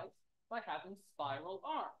characterized by having spiral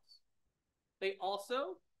arms. They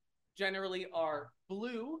also generally are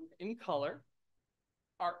blue in color,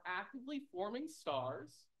 are actively forming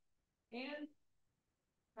stars, and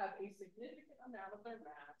have a significant amount of their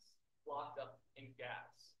mass locked up in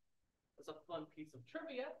gas. As a fun piece of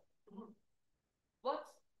trivia, what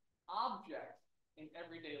object in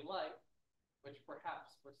everyday life, which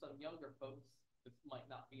perhaps for some younger folks, this might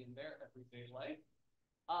not be in their everyday life,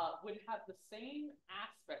 would have the same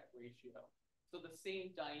aspect ratio, so the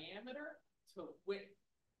same diameter to width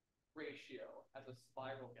ratio as a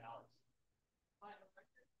spiral galaxy?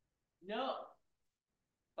 No,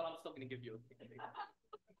 but I'm still going to give you a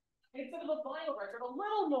instead of a vinyl record, a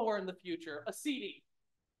little more in the future, a CD.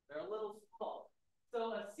 They're a little small.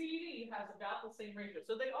 So a CD has about the same ratio.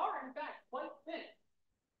 So they are, in fact, quite thin,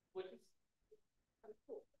 which is kind of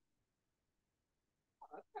cool. Oh,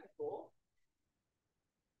 that's kind of cool.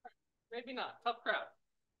 Maybe not. Tough crowd.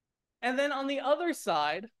 And then on the other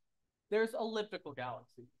side, there's elliptical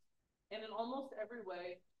galaxies. And in almost every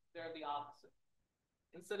way, they're the opposite.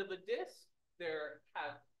 Instead of a disk, they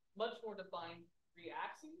have much more defined 3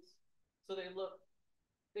 axes. So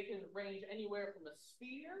they can range anywhere from a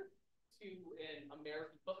sphere to an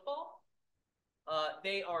American football.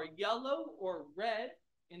 They are yellow or red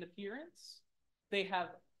in appearance. They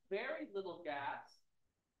have very little gas,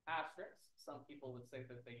 asterisk. Some people would say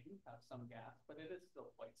that they do have some gas, but it is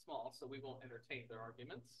still quite small, so we won't entertain their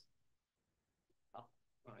arguments.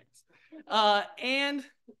 Right. And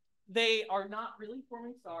they are not really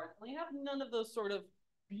forming stars. They have none of those sort of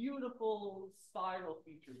beautiful spiral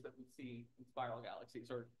features that we see in spiral galaxies,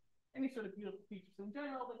 or any sort of beautiful features in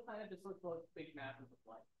general. They kind of just look like big masses of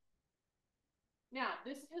light. Now,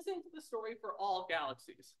 this isn't the story for all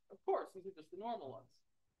galaxies. Of course, these are just the normal ones.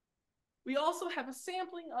 We also have a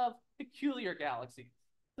sampling of peculiar galaxies.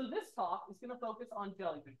 So this talk is going to focus on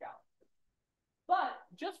jellyfish galaxies. But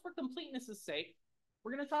just for completeness' sake,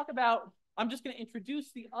 we're going to talk about, I'm just going to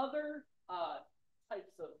introduce the other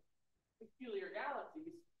types of peculiar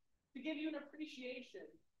galaxies to give you an appreciation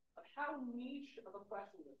of how niche of a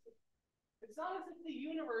question this is. It's not as if the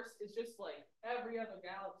universe is just like every other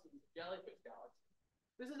galaxy, jellyfish galaxy.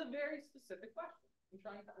 This is a very specific question. I'm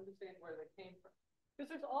trying to understand where they came from. Because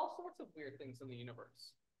there's all sorts of weird things in the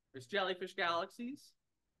universe. There's jellyfish galaxies.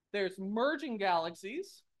 There's merging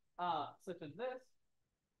galaxies, such as this,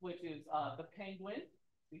 which is the penguin.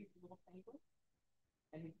 See the little penguin?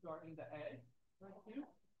 And he's guarding the egg. Right here.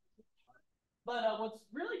 But what's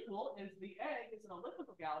really cool is the egg is an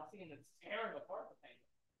elliptical galaxy and it's tearing apart the penguin.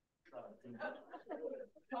 So,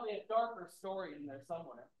 probably a darker story in there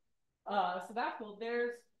somewhere. So that's cool.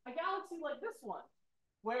 There's a galaxy like this one,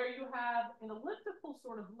 where you have an elliptical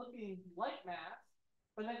sort of looking light mass,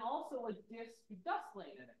 but then also a disk dust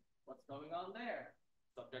lane in it. What's going on there?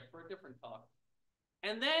 Subject for a different talk.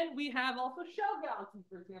 And then we have also shell galaxies,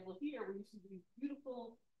 for example, here, where you see these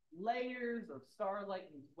beautiful layers of starlight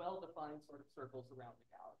and well-defined sort of circles around the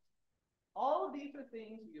galaxy. All of these are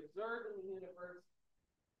things we observe in the universe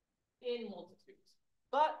in multitudes.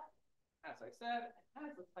 But, as I said,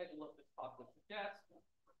 as the title of this talk would suggest,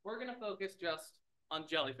 we're going to focus just on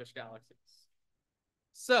jellyfish galaxies.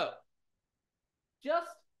 So,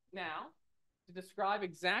 just now, to describe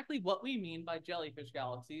exactly what we mean by jellyfish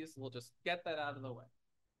galaxies, we'll just get that out of the way.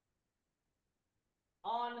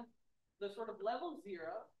 On the sort of level 0,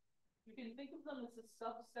 you can think of them as a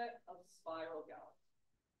subset of spiral galaxies.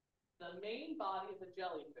 The main body of the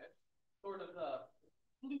jellyfish, sort of the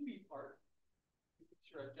floopy part, you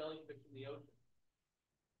picture a jellyfish in the ocean.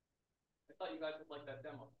 I thought you guys would like that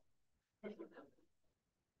demo.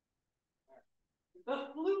 The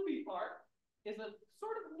floopy part is a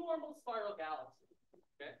sort of normal spiral galaxy.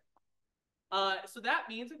 Okay. So that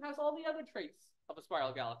means it has all the other traits of a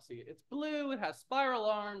spiral galaxy. It's blue, it has spiral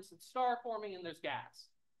arms, it's star forming, and there's gas.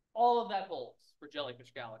 All of that holds for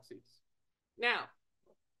jellyfish galaxies. Now,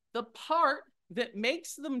 the part that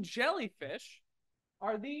makes them jellyfish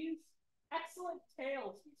are these excellent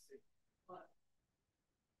tails you see. But,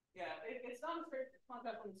 yeah, it's not as great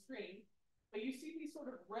contrast on the screen, but you see these sort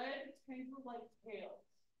of red tendril-like tails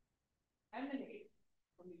emanate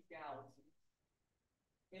from these galaxies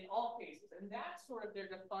in all cases. And that's sort of their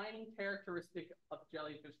defining characteristic of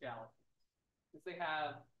jellyfish galaxies, is they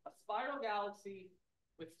have a spiral galaxy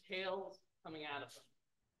with tails coming out of them.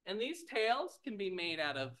 And these tails can be made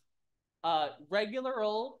out of regular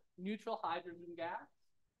old neutral hydrogen gas,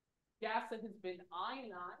 gas that has been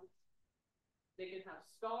ionized. They can have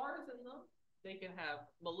stars in them. They can have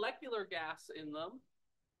molecular gas in them.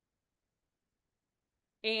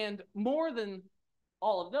 And more than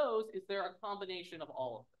all of those, is there a combination of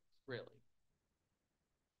all of this, really?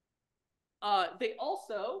 They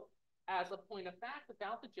also, as a point of fact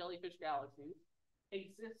about the jellyfish galaxies,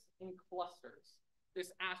 exist in clusters.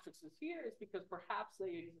 This asterisk is here is because perhaps they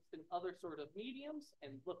exist in other sort of mediums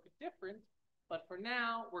and look different, but for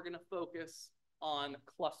now, we're going to focus on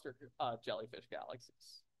cluster jellyfish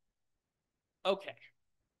galaxies. Okay.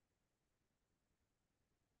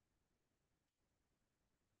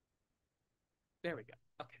 There we go.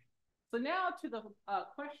 Okay. So now to the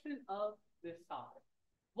question of this topic.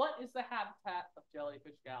 What is the habitat of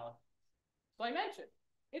jellyfish galaxies? So I mentioned,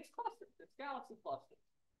 it's clusters. It's galaxy clusters.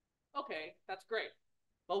 Okay, that's great.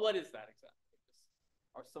 But what is that exactly?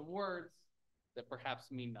 These are some words that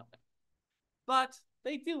perhaps mean nothing. But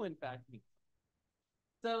they do, in fact, mean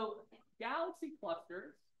something. So galaxy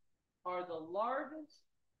clusters are the largest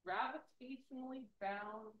gravitationally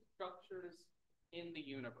bound structures in the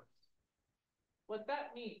universe. What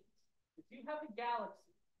that means is you have a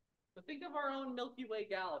galaxy. So think of our own Milky Way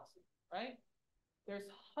galaxy, right? There's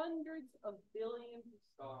hundreds of billions of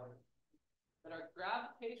stars that are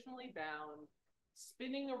gravitationally bound,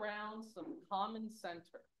 spinning around some common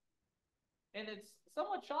center. And it's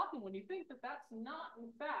somewhat shocking when you think that that's not,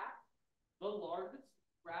 in fact, the largest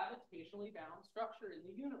gravitationally bound structure in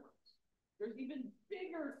the universe. There's even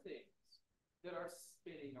bigger things that are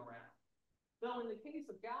spinning around. Though in the case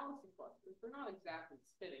of galaxy clusters, they're not exactly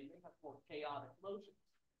spinning, they have more chaotic motions,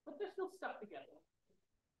 but they're still stuck together.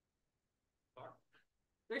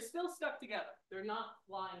 they're still stuck together. They're not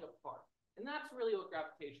flying apart. And that's really what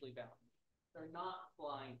gravitationally bound means. They're not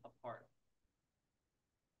flying apart.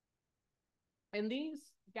 And these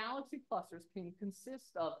galaxy clusters can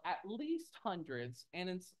consist of at least hundreds, and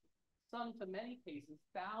in some, to many cases,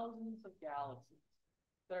 thousands of galaxies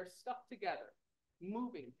that are stuck together,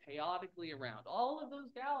 moving chaotically around. All of those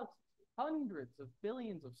galaxies, hundreds of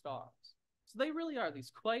billions of stars. So they really are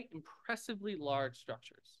these quite impressively large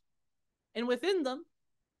structures. And within them,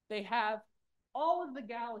 they have all of the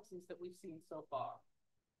galaxies that we've seen so far.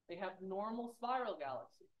 They have normal spiral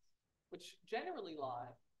galaxies, which generally lie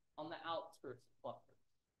on the outskirts of clusters.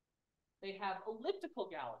 They have elliptical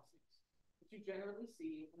galaxies, which you generally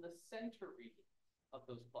see in the center region of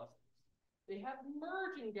those clusters. They have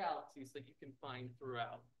merging galaxies that you can find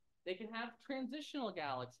throughout. They can have transitional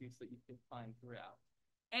galaxies that you can find throughout.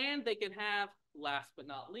 And they can have, last but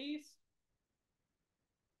not least,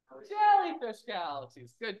 jellyfish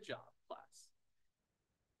galaxies. Good job, class.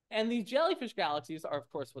 And these jellyfish galaxies are, of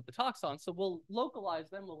course, what the talk's on, so we'll localize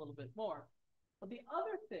them a little bit more. But the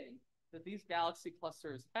other thing that these galaxy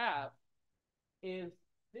clusters have is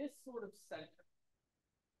this sort of center.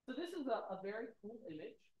 So this is a very cool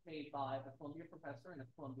image made by a Columbia professor and a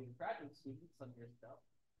Columbia graduate student some years ago,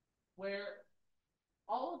 where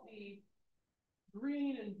all of the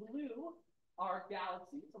green and blue are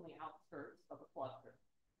galaxies on the outskirts of a cluster.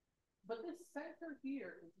 But this center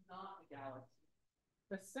here is not a galaxy.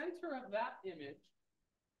 The center of that image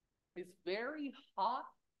is very hot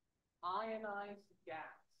ionized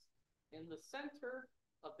gas in the center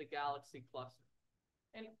of the galaxy cluster.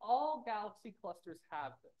 And all galaxy clusters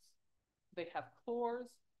have this. They have cores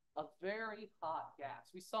of very hot gas.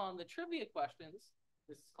 We saw in the trivia questions,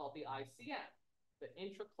 this is called the ICM, the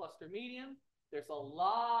intra-cluster medium. There's a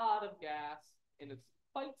lot of gas, and it's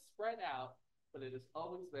quite spread out, but it is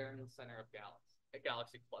always there in the center of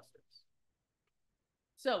galaxy clusters.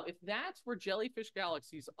 So if that's where jellyfish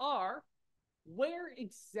galaxies are, where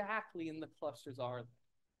exactly in the clusters are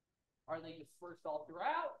they? Are they dispersed all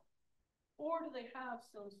throughout? Or do they have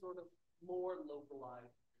some sort of more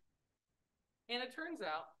localized? And it turns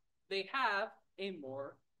out they have a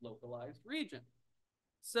more localized region.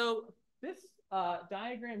 So this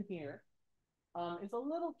diagram here is a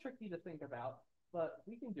little tricky to think about, but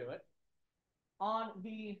we can do it. On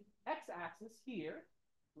the x-axis here,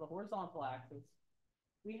 the horizontal axis,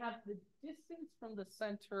 we have the distance from the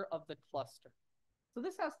center of the cluster. So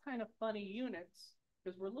this has kind of funny units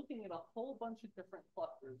because we're looking at a whole bunch of different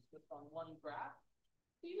clusters just on one graph.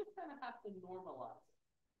 So you just kind of have to normalize it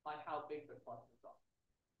by how big the clusters are.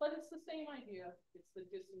 But it's the same idea. It's the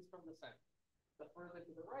distance from the center. The further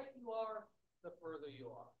to the right you are, the further you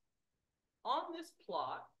are. On this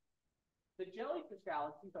plot, the jellyfish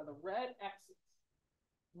galaxies are the red X's,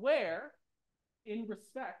 where, in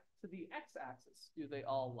respect to the x-axis, do they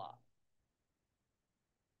all lie?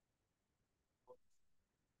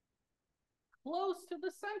 Close to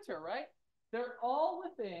the center, right? They're all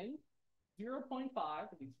within 0.5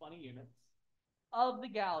 of these funny units of the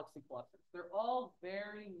galaxy clusters. They're all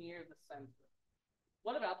very near the center.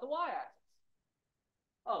 What about the y-axis?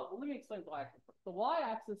 Oh, well, let me explain the y-axis. The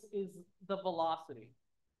y-axis is the velocity.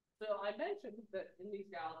 So I mentioned that in these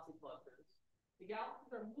galaxy clusters, the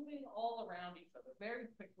galaxies are moving all around each other very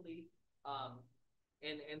quickly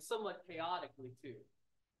and somewhat chaotically too.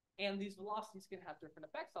 And these velocities can have different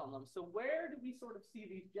effects on them. So where do we sort of see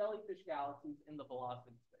these jellyfish galaxies in the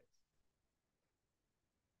velocity space?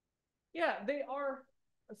 Yeah, they are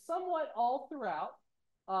somewhat all throughout.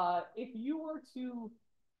 If you were to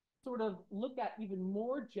sort of look at even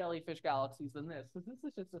more jellyfish galaxies than this, because this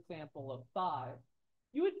is just a sample of 5,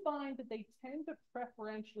 you would find that they tend to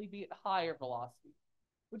preferentially be at higher velocity,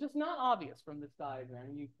 which is not obvious from this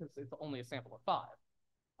diagram because it's only a sample of 5.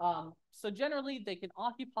 So generally, they can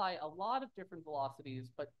occupy a lot of different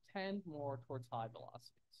velocities, but tend more towards high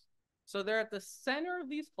velocities. So they're at the center of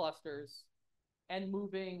these clusters and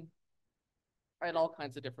moving at all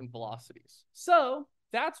kinds of different velocities. So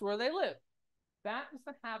that's where they live. That is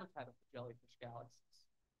the habitat of the jellyfish galaxies.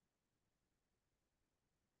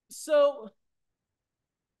 So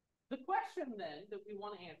the question then that we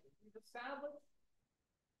want to answer, we've established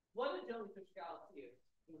what a jellyfish galaxy is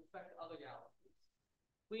in respect to other galaxies.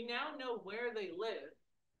 We now know where they live,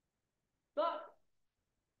 but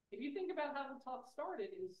if you think about how the talk started,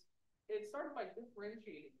 it started by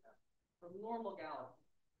differentiating them from normal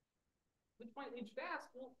galaxies, which might lead you to ask,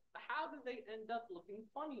 well, how did they end up looking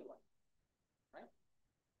funny like, right?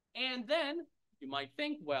 And then you might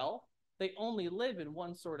think, well, they only live in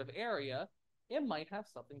one sort of area. It might have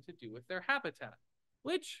something to do with their habitat,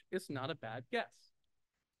 which is not a bad guess.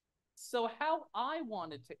 So how I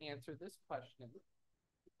wanted to answer this question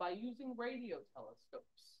by using radio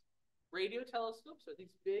telescopes. Radio telescopes are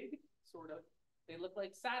these big, sort of, they look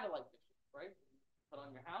like satellite dishes, right? Put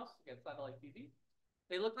on your house, you get satellite TV.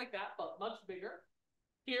 They look like that, but much bigger.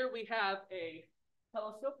 Here we have a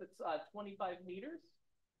telescope that's 25 meters,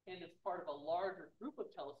 and it's part of a larger group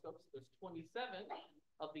of telescopes. There's 27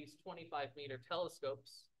 of these 25-meter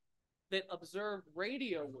telescopes that observe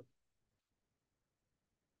radio waves.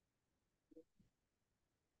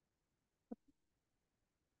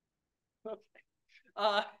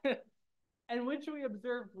 Okay. In which we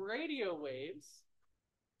observed radio waves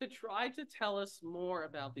to try to tell us more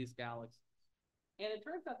about these galaxies. And it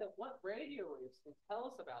turns out that what radio waves can tell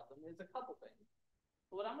us about them is a couple things.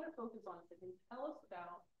 But what I'm going to focus on is it can tell us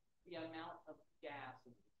about the amount of gas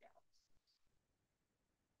in these galaxies.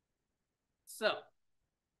 So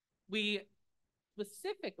we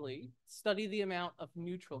specifically study the amount of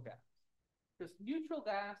neutral gas, because neutral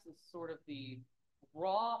gas is sort of the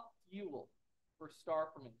raw fuel for star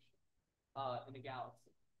formation in a galaxy.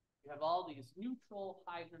 You have all these neutral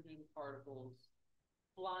hydrogen particles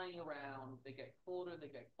flying around. They get colder, they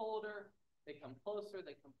get colder. They come closer,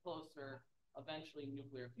 they come closer. Eventually,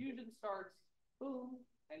 nuclear fusion starts, boom,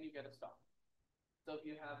 and you get a star. So if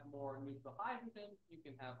you have more neutral hydrogen, you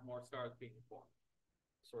can have more stars being formed,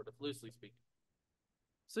 sort of loosely speaking.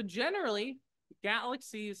 So generally,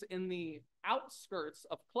 galaxies in the outskirts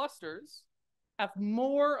of clusters have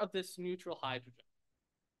more of this neutral hydrogen.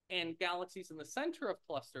 And galaxies in the center of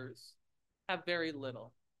clusters have very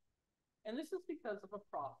little. And this is because of a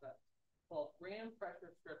process called ram pressure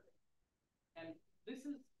stripping. And this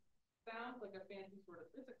sounds like a fancy sort of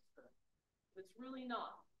physics term, but it's really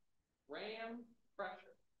not. Ram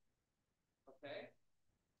pressure. Okay?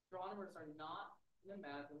 Astronomers are not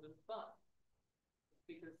imaginative fun,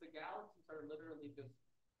 because the galaxies are literally just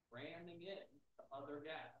ramming in to other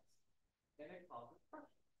gas, and it causes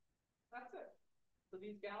pressure. That's it. So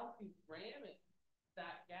these galaxies ram in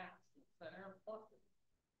that gas in the center of clusters,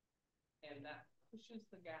 and that pushes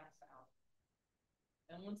the gas out.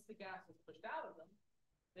 And once the gas is pushed out of them,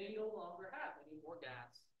 they no longer have any more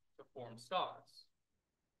gas to form stars.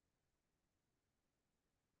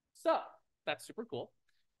 So that's super cool.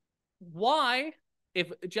 Why,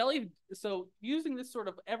 so using this sort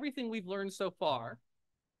of everything we've learned so far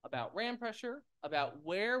about ram pressure, about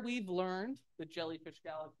where we've learned the jellyfish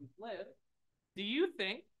galaxies live, do you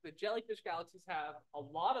think that jellyfish galaxies have a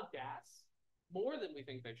lot of gas, more than we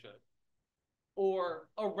think they should, or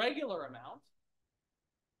a regular amount,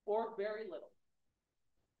 or very little?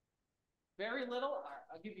 Very little? All right,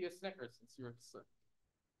 I'll give you a Snickers since you're sick.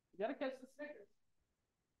 You gotta catch the Snickers.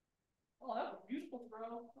 Oh, that was a beautiful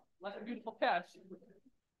throw. Like a beautiful catch.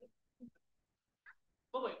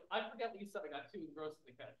 But wait, I forgot what you said. I got 2 engrossed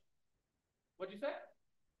in the catch. What'd you say?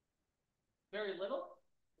 Very little?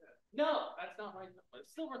 Yeah. No, that's not right. But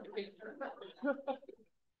it's still worth the cake.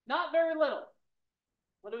 Not very little.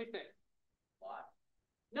 What do we think? Why?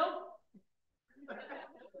 Nope.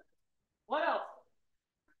 What else?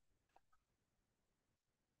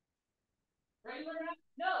 Regular?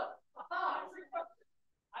 No. Aha.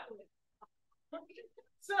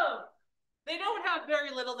 So they don't have very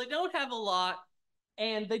little, they don't have a lot,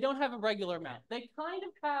 and they don't have a regular amount. They kind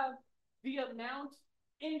of have the amount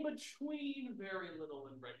in between very little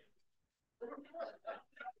and regular,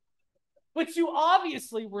 which you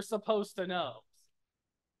obviously were supposed to know.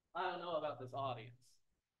 I don't know about this audience.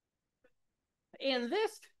 And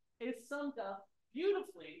this is summed up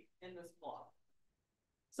beautifully in this plot.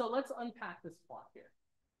 So let's unpack this plot here.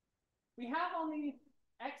 We have on the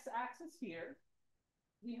x-axis here,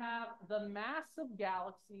 we have the mass of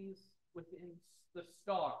galaxies within the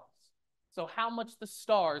stars. So how much the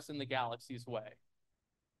stars in the galaxies weigh.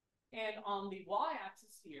 And on the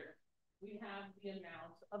y-axis here, we have the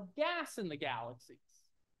amount of gas in the galaxies.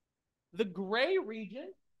 The gray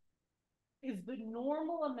region is the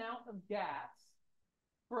normal amount of gas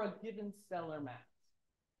for a given stellar mass.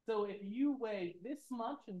 So if you weigh this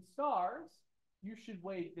much in stars, you should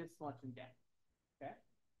weigh this much in gas. Okay?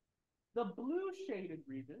 The blue shaded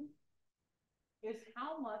region is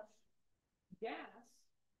how much gas,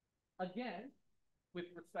 again, with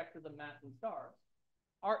respect to the mass in stars,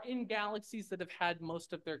 are in galaxies that have had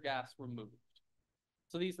most of their gas removed.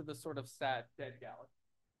 So these are the sort of sad dead galaxies.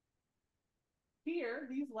 Here,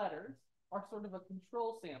 these letters are sort of a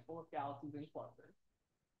control sample of galaxies in clusters.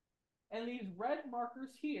 And these red markers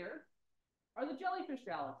here are the jellyfish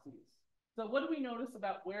galaxies. So what do we notice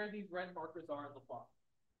about where these red markers are in the plot?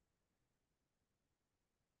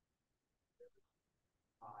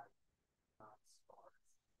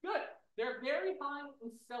 Good. they're very high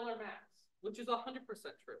in stellar mass, which is 100%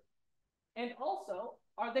 true. And also,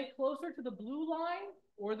 are they closer to the blue line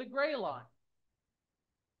or the gray line?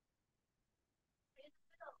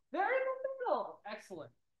 They're in the middle.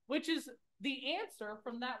 Excellent. Which is the answer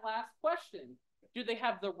from that last question. Do they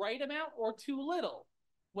have the right amount or too little?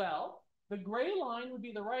 Well, the gray line would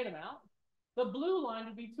be the right amount. The blue line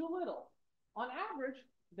would be too little. On average,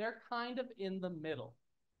 they're kind of in the middle,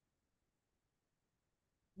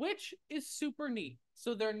 which is super neat.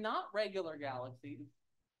 So they're not regular galaxies,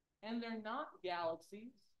 and they're not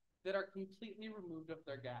galaxies that are completely removed of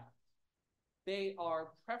their gas. They are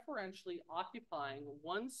preferentially occupying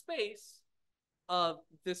one space of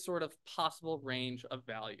this sort of possible range of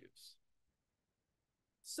values.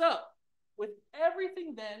 So, with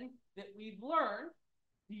everything then that we've learned,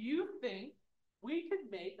 do you think we could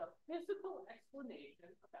make a physical explanation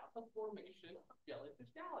about the formation of jellyfish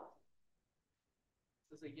galaxies?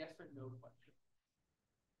 This is a yes or no question.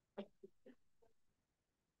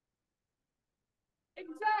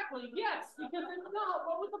 Exactly, yes, because if not,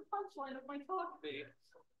 what would the punchline of my talk be?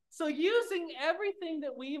 So using everything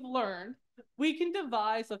that we've learned, we can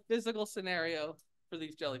devise a physical scenario for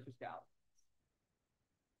these jellyfish galaxies.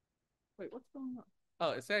 Wait, what's going on?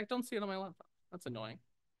 Oh, I don't see it on my laptop. That's annoying.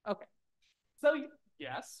 Okay. So,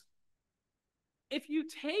 yes. If you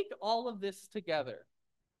take all of this together,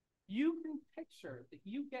 you can picture that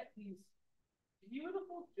you get these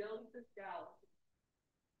beautiful jellyfish galaxies.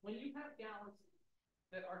 When you have galaxies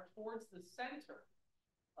that are towards the center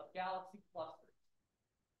of galaxy clusters,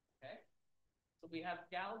 okay? So we have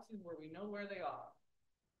galaxies where we know where they are.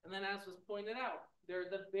 And then as was pointed out, they're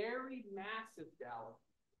the very massive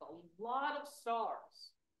galaxies, a lot of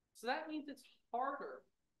stars. So that means it's harder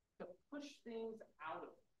to push things out of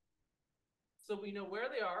them. So we know where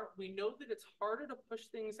they are. We know that it's harder to push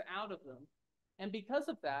things out of them. And because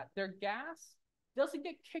of that, their gas doesn't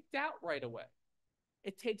get kicked out right away.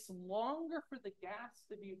 It takes longer for the gas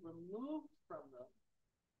to be removed from them.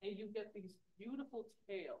 And you get these beautiful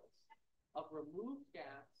tails of removed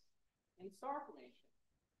gas in star formation.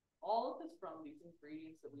 All of this from these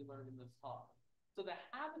ingredients that we learned in this talk. So the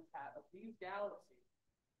habitat of these galaxies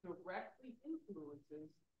directly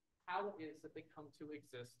influences how it is that they come to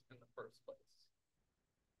exist in the first place.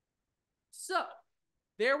 So,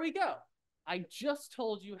 there we go. I just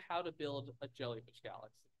told you how to build a jellyfish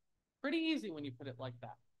galaxy. Pretty easy when you put it like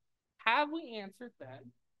that. Have we answered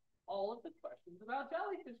then all of the questions about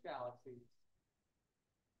jellyfish galaxies?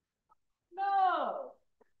 No!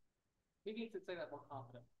 We need to say that more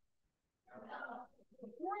confidently.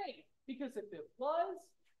 Great, because if it was,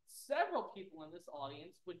 several people in this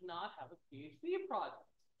audience would not have a PhD project.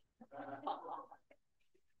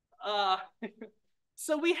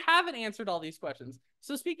 So we haven't answered all these questions.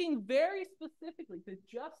 So speaking very specifically to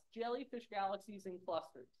just jellyfish galaxies and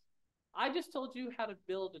clusters, I just told you how to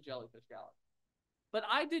build a jellyfish galaxy. But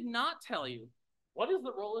I did not tell you what is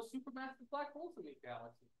the role of supermassive black holes in these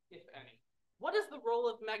galaxies, if any. What is the role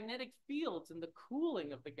of magnetic fields in the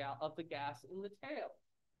cooling of the gas in the tail?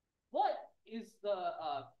 What is the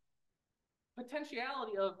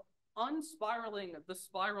potentiality of unspiraling the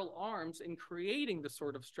spiral arms and creating the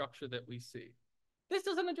sort of structure that we see? This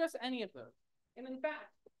doesn't address any of those. And in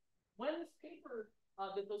fact, when this paper,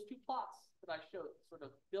 those two plots that I showed sort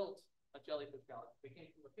of built a jellyfish galaxy, they came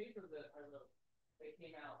from a paper that I wrote. They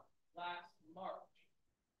came out last March.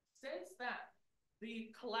 Since then,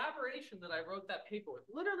 the collaboration that I wrote that paper with,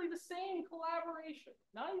 literally the same collaboration,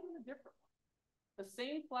 not even a different one. The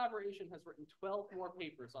same collaboration has written 12 more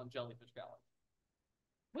papers on jellyfish galaxies,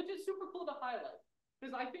 which is super cool to highlight,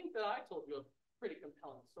 because I think that I told you a pretty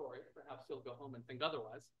compelling story. Perhaps you'll go home and think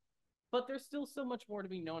otherwise. But there's still so much more to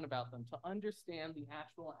be known about them to understand the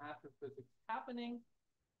actual astrophysics happening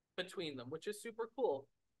between them, which is super cool.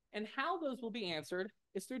 And how those will be answered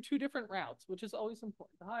is through two different routes, which is always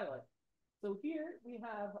important to highlight. So here we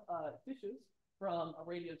have dishes from a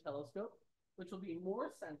radio telescope, which will be more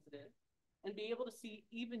sensitive and be able to see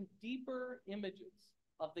even deeper images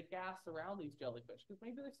of the gas around these jellyfish, because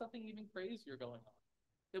maybe there's something even crazier going on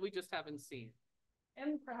that we just haven't seen.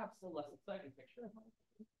 And perhaps the less exciting picture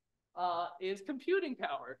is computing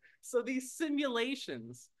power. So these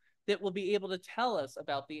simulations that will be able to tell us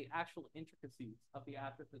about the actual intricacies of the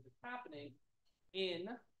astrophysics happening in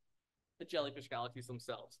the jellyfish galaxies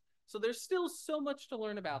themselves. So there's still so much to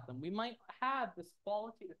learn about them. We might have this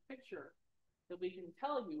qualitative picture that we can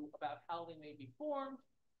tell you about how they may be formed,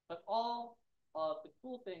 but all of the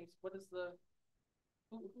cool things, what is the,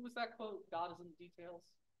 who was that quote? God is in the details?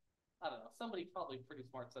 I don't know. Somebody probably pretty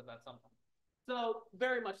smart said that sometime. So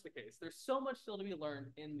very much the case. There's so much still to be learned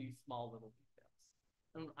in these small little details.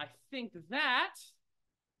 And I think that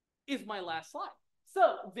is my last slide.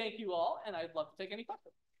 So thank you all, and I'd love to take any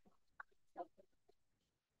questions.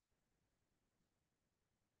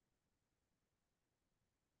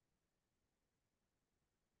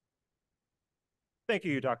 Thank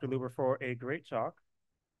you, Dr. Luber, for a great talk.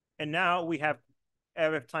 And now we have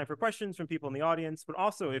time for questions from people in the audience, but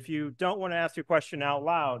also if you don't want to ask your question out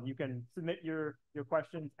loud, you can submit your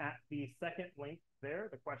questions at the second link there,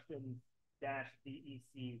 the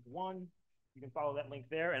questions-DEC1. You can follow that link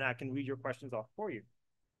there, and I can read your questions off for you.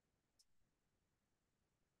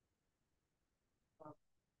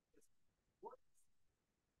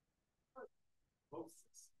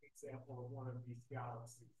 Closest example of one of these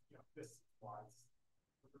galaxies, this wise,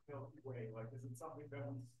 the Milky Way, like, is it something that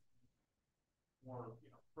was more,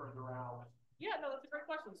 further out? Yeah, no, that's a great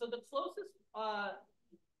question. So the closest,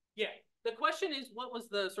 the question is, what was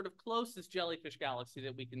the sort of closest jellyfish galaxy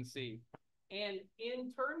that we can see? And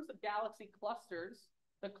in terms of galaxy clusters,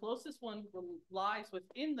 the closest one lies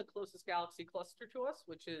within the closest galaxy cluster to us,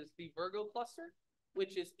 which is the Virgo cluster,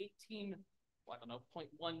 which is 0.1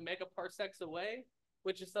 megaparsecs away,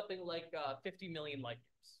 which is something like 50 million light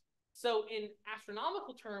years. So in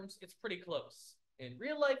astronomical terms, it's pretty close. In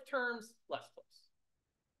real life terms, less close.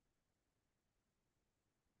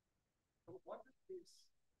 What if these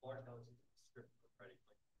large galaxies strip already?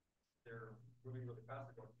 Like, they're moving really fast,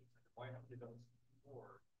 they're going to why haven't they done this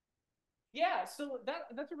before? Yeah, so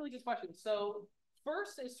that's a really good question. So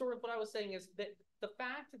first is sort of what I was saying is that the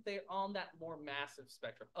fact that they're on that more massive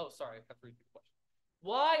spectrum. Oh, sorry, I have to repeat the question.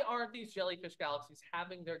 Why aren't these jellyfish galaxies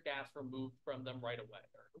having their gas removed from them right away?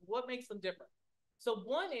 Or what makes them different? So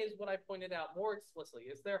one is what I pointed out more explicitly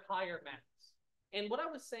is their higher mass. And what I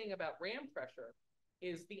was saying about ram pressure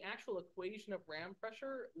is the actual equation of ram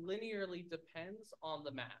pressure linearly depends on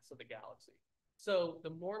the mass of the galaxy. So the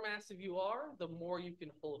more massive you are, the more you can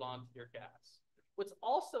hold on to your gas. What's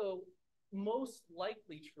also most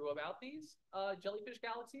likely true about these jellyfish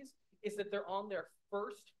galaxies is that they're on their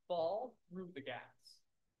first fall through the gas.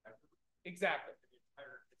 Exactly.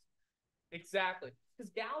 Exactly. Because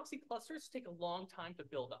galaxy clusters take a long time to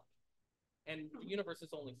build up. And the universe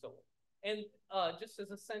is only so old. And just as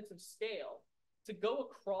a sense of scale, to go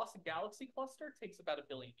across a galaxy cluster takes about 1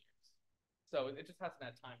 billion years. So it just hasn't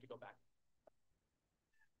had time to go back.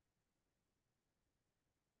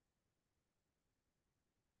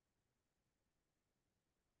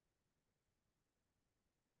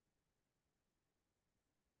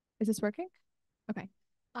 Is this working? Okay.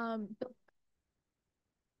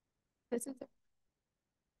 This is it.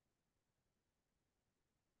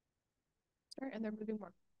 Start, and they're moving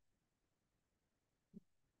more.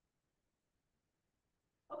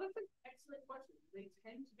 Oh, that's an excellent question. They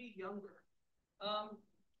tend to be younger.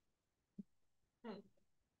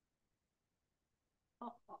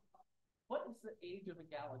 What is the age of a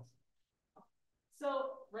galaxy?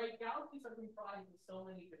 So, right, galaxies are comprised of so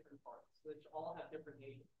many different parts, which all have different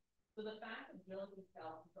ages. So the fact that jellyfish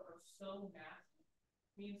galaxies are so massive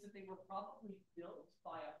means that they were probably built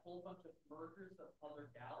by a whole bunch of mergers of other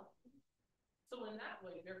galaxies. So in that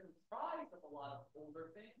way, they're comprised of a lot of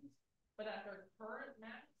older things, but at their current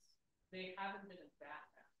mass, they haven't been that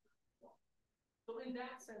massive. So in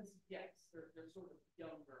that sense, yes, they're sort of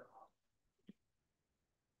younger.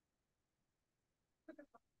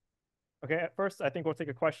 Okay, at first, I think we'll take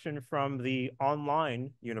a question from the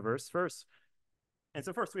online universe first. And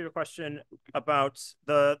so first, we have a question about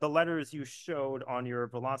the letters you showed on your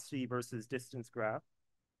velocity versus distance graph.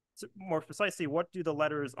 So more precisely, what do the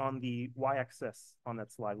letters on the y-axis on that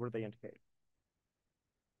slide, what do they indicate?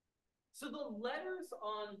 So the letters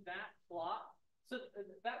on that plot, so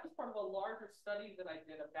that was part of a larger study that I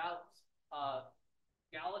did about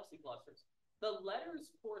galaxy clusters. The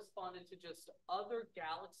letters corresponded to just other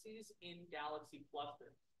galaxies in galaxy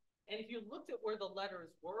clusters. And if you looked at where the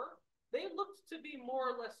letters were, they looked to be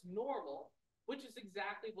more or less normal, which is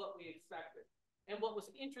exactly what we expected. And what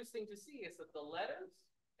was interesting to see is that the letters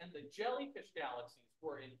and the jellyfish galaxies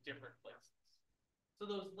were in different places. So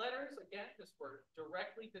those letters, again, just were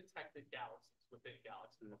directly detected galaxies within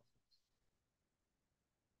galaxy clusters.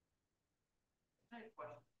 I have a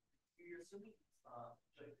question. You're assuming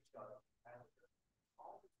jellyfish galaxies have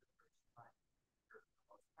all the different times.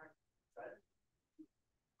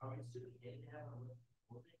 Are we assuming they didn't have a moving?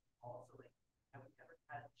 Also, like, have we ever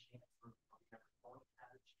had a chance, or have we ever going to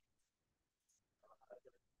have a chance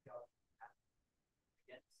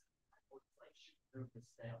against like shoot through the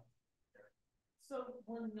sail? So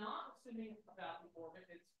we're not assuming about the orbit.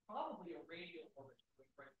 It's probably a radial orbit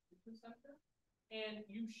right through the center. And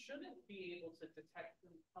you shouldn't be able to detect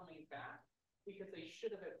them coming back because they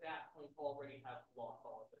should have at that point already have lost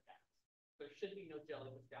all of their gas. There should be no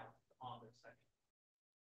jellyfish galaxies on their second.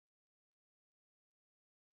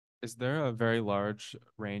 Is there a very large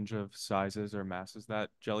range of sizes or masses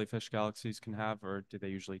that jellyfish galaxies can have, or do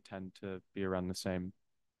they usually tend to be around the same?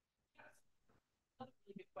 That's a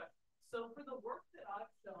really good question. So for the work that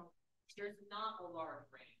I've shown, there's not a large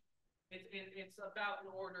range. It's about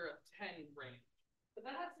an order of 10 range. But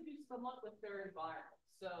that has to do somewhat with their environment.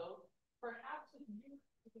 So perhaps if you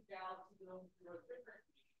see the galaxy going through a different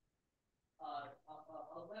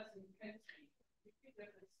a less intense heat, you can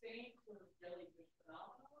get the same sort of jellyfish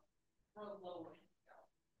phenomenon for a low range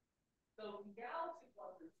galaxy. So in galaxy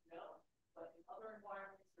clusters, no, but in other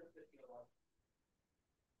environments, there could be a large.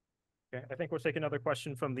 Okay, I think we'll take another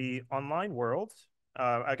question from the online world.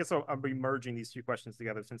 I guess I'll be merging these two questions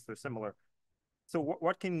together since they're similar. So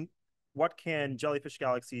what can jellyfish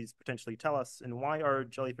galaxies potentially tell us, and why are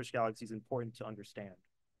jellyfish galaxies important to understand?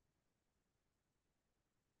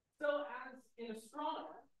 So as an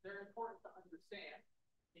astronomer, they're important to understand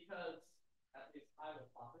because, at least I would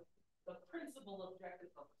posit, the principal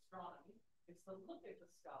objective of astronomy is to look at the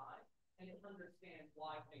sky and to understand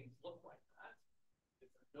why things look like that.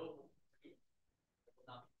 It's a noble pursuit. It will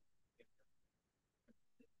not be.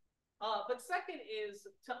 But second is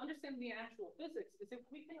to understand the actual physics is if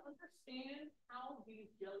we can understand how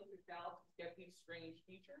these jellyfish galaxies get these strange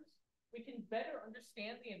features, we can better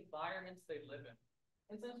understand the environments they live in.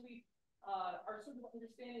 And since we are sort of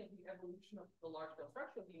understanding of the evolution of the large-scale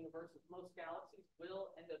structure of the universe, as most galaxies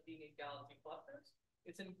will end up being in galaxy clusters,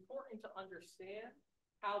 it's important to understand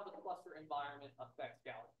how the cluster environment affects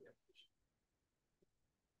galaxy evolution.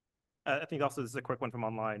 I think also this is a quick one from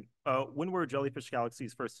online. When were jellyfish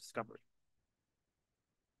galaxies first discovered?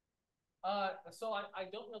 So I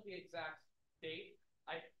don't know the exact date.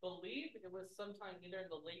 I believe it was sometime either in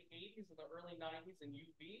the late 80s or the early 90s in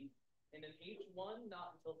UV, and in H1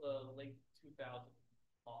 not until the late 2000s.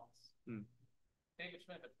 David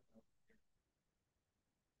Schmidt.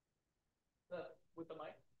 With the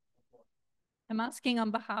mic. I'm asking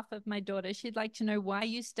on behalf of my daughter. She'd like to know why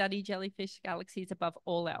you study jellyfish galaxies above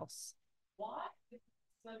all else. Why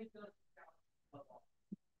study jellyfish galaxies above all?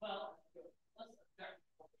 Well, let's object.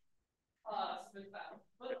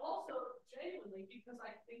 But also genuinely because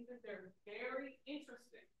I think that they're very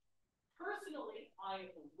interesting. Personally,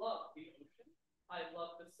 I love the ocean. I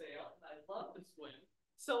love to sail and I love to swim.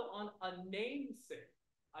 So on a namesake,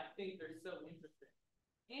 I think they're so interesting.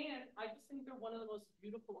 And I just think they're one of the most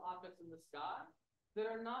beautiful objects in the sky that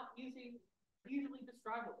are not easily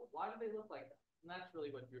describable. Why do they look like that? And that's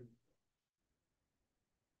really what you're.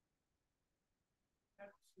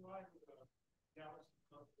 That's why the galaxy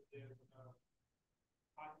cluster is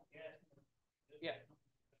hot gas. Yeah.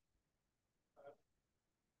 I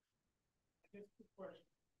guess the question: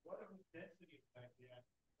 what are the density effect yet?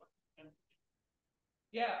 What's the temperature?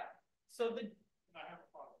 Yeah. So the. I have a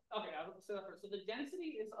problem. Okay, I'll say that first. So the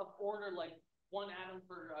density is of order like 1 atom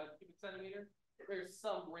per cubic centimeter. There's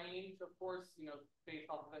some range, of course,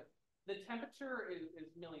 based off of it. The temperature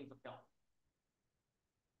is millions of Kelvin.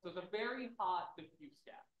 So it's a very hot, diffuse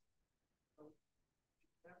gas. So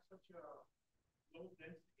that's such a low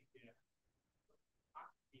density gas.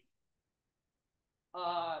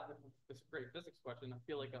 This is a great physics question. I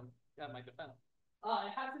feel like I'm at my defense.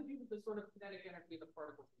 It has to do with the sort of kinetic energy of the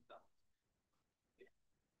particles themselves.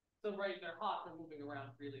 So right, they're hot, they're moving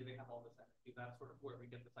around freely, they have all this energy. That's sort of where we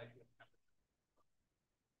get this idea of temperature.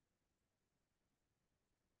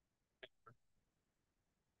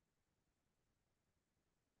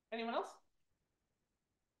 Anyone else?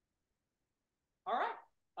 All right.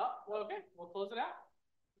 Well, okay, we'll close it out.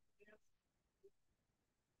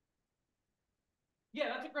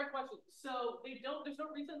 Yeah, that's a great question. So there's no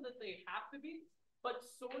reason that they have to be, but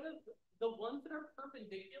sort of the ones that are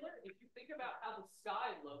perpendicular, if you think about how the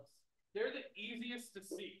sky looks, they're the easiest to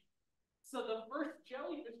see. So the first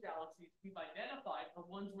jellyfish galaxies we've identified are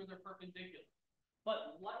ones where they're perpendicular.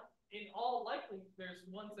 But in all likelihood, there's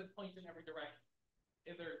ones that point in every direction,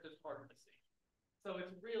 and they're just harder to see. So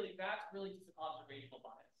that's really just an observational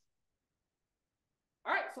bias.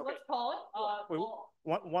 All right, so let's call it.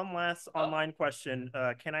 One last online question.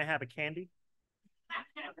 Can I have a candy?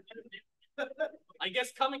 I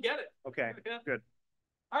guess come and get it. Okay, good.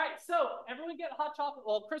 All right, so everyone get hot chocolate.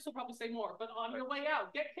 Well, Chris will probably say more, but on your way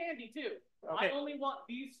out, get candy too. Okay. I only want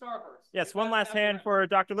these Starbursts. Yes, one last hand for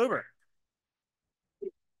Dr. Luber.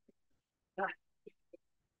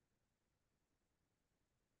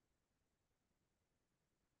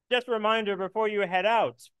 Just a reminder before you head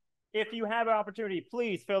out, if you have an opportunity,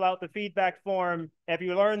 please fill out the feedback form. If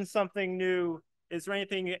you learn something new, is there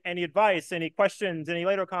anything, any advice, any questions, any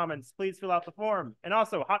later comments? Please fill out the form. And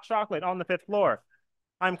also, hot chocolate on the 5th floor.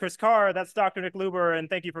 I'm Chris Carr. That's Dr. Nick Luber, and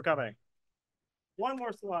thank you for coming. One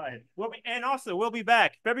more slide. We'll be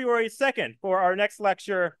back February 2nd for our next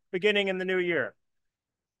lecture beginning in the new year.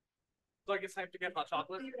 So I guess I have to get hot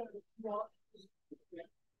chocolate.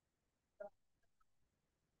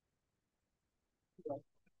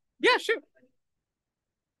 Yeah, sure.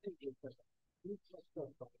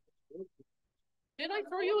 Did I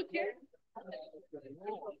throw you a carrot?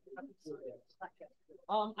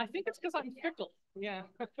 I think it's because I'm fickle. Yeah.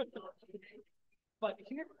 But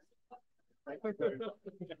here. This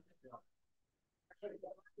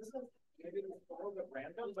is maybe a little bit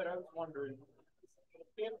random, but I was wondering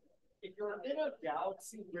if you're in a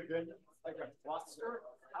galaxy within like a cluster,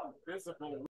 how visible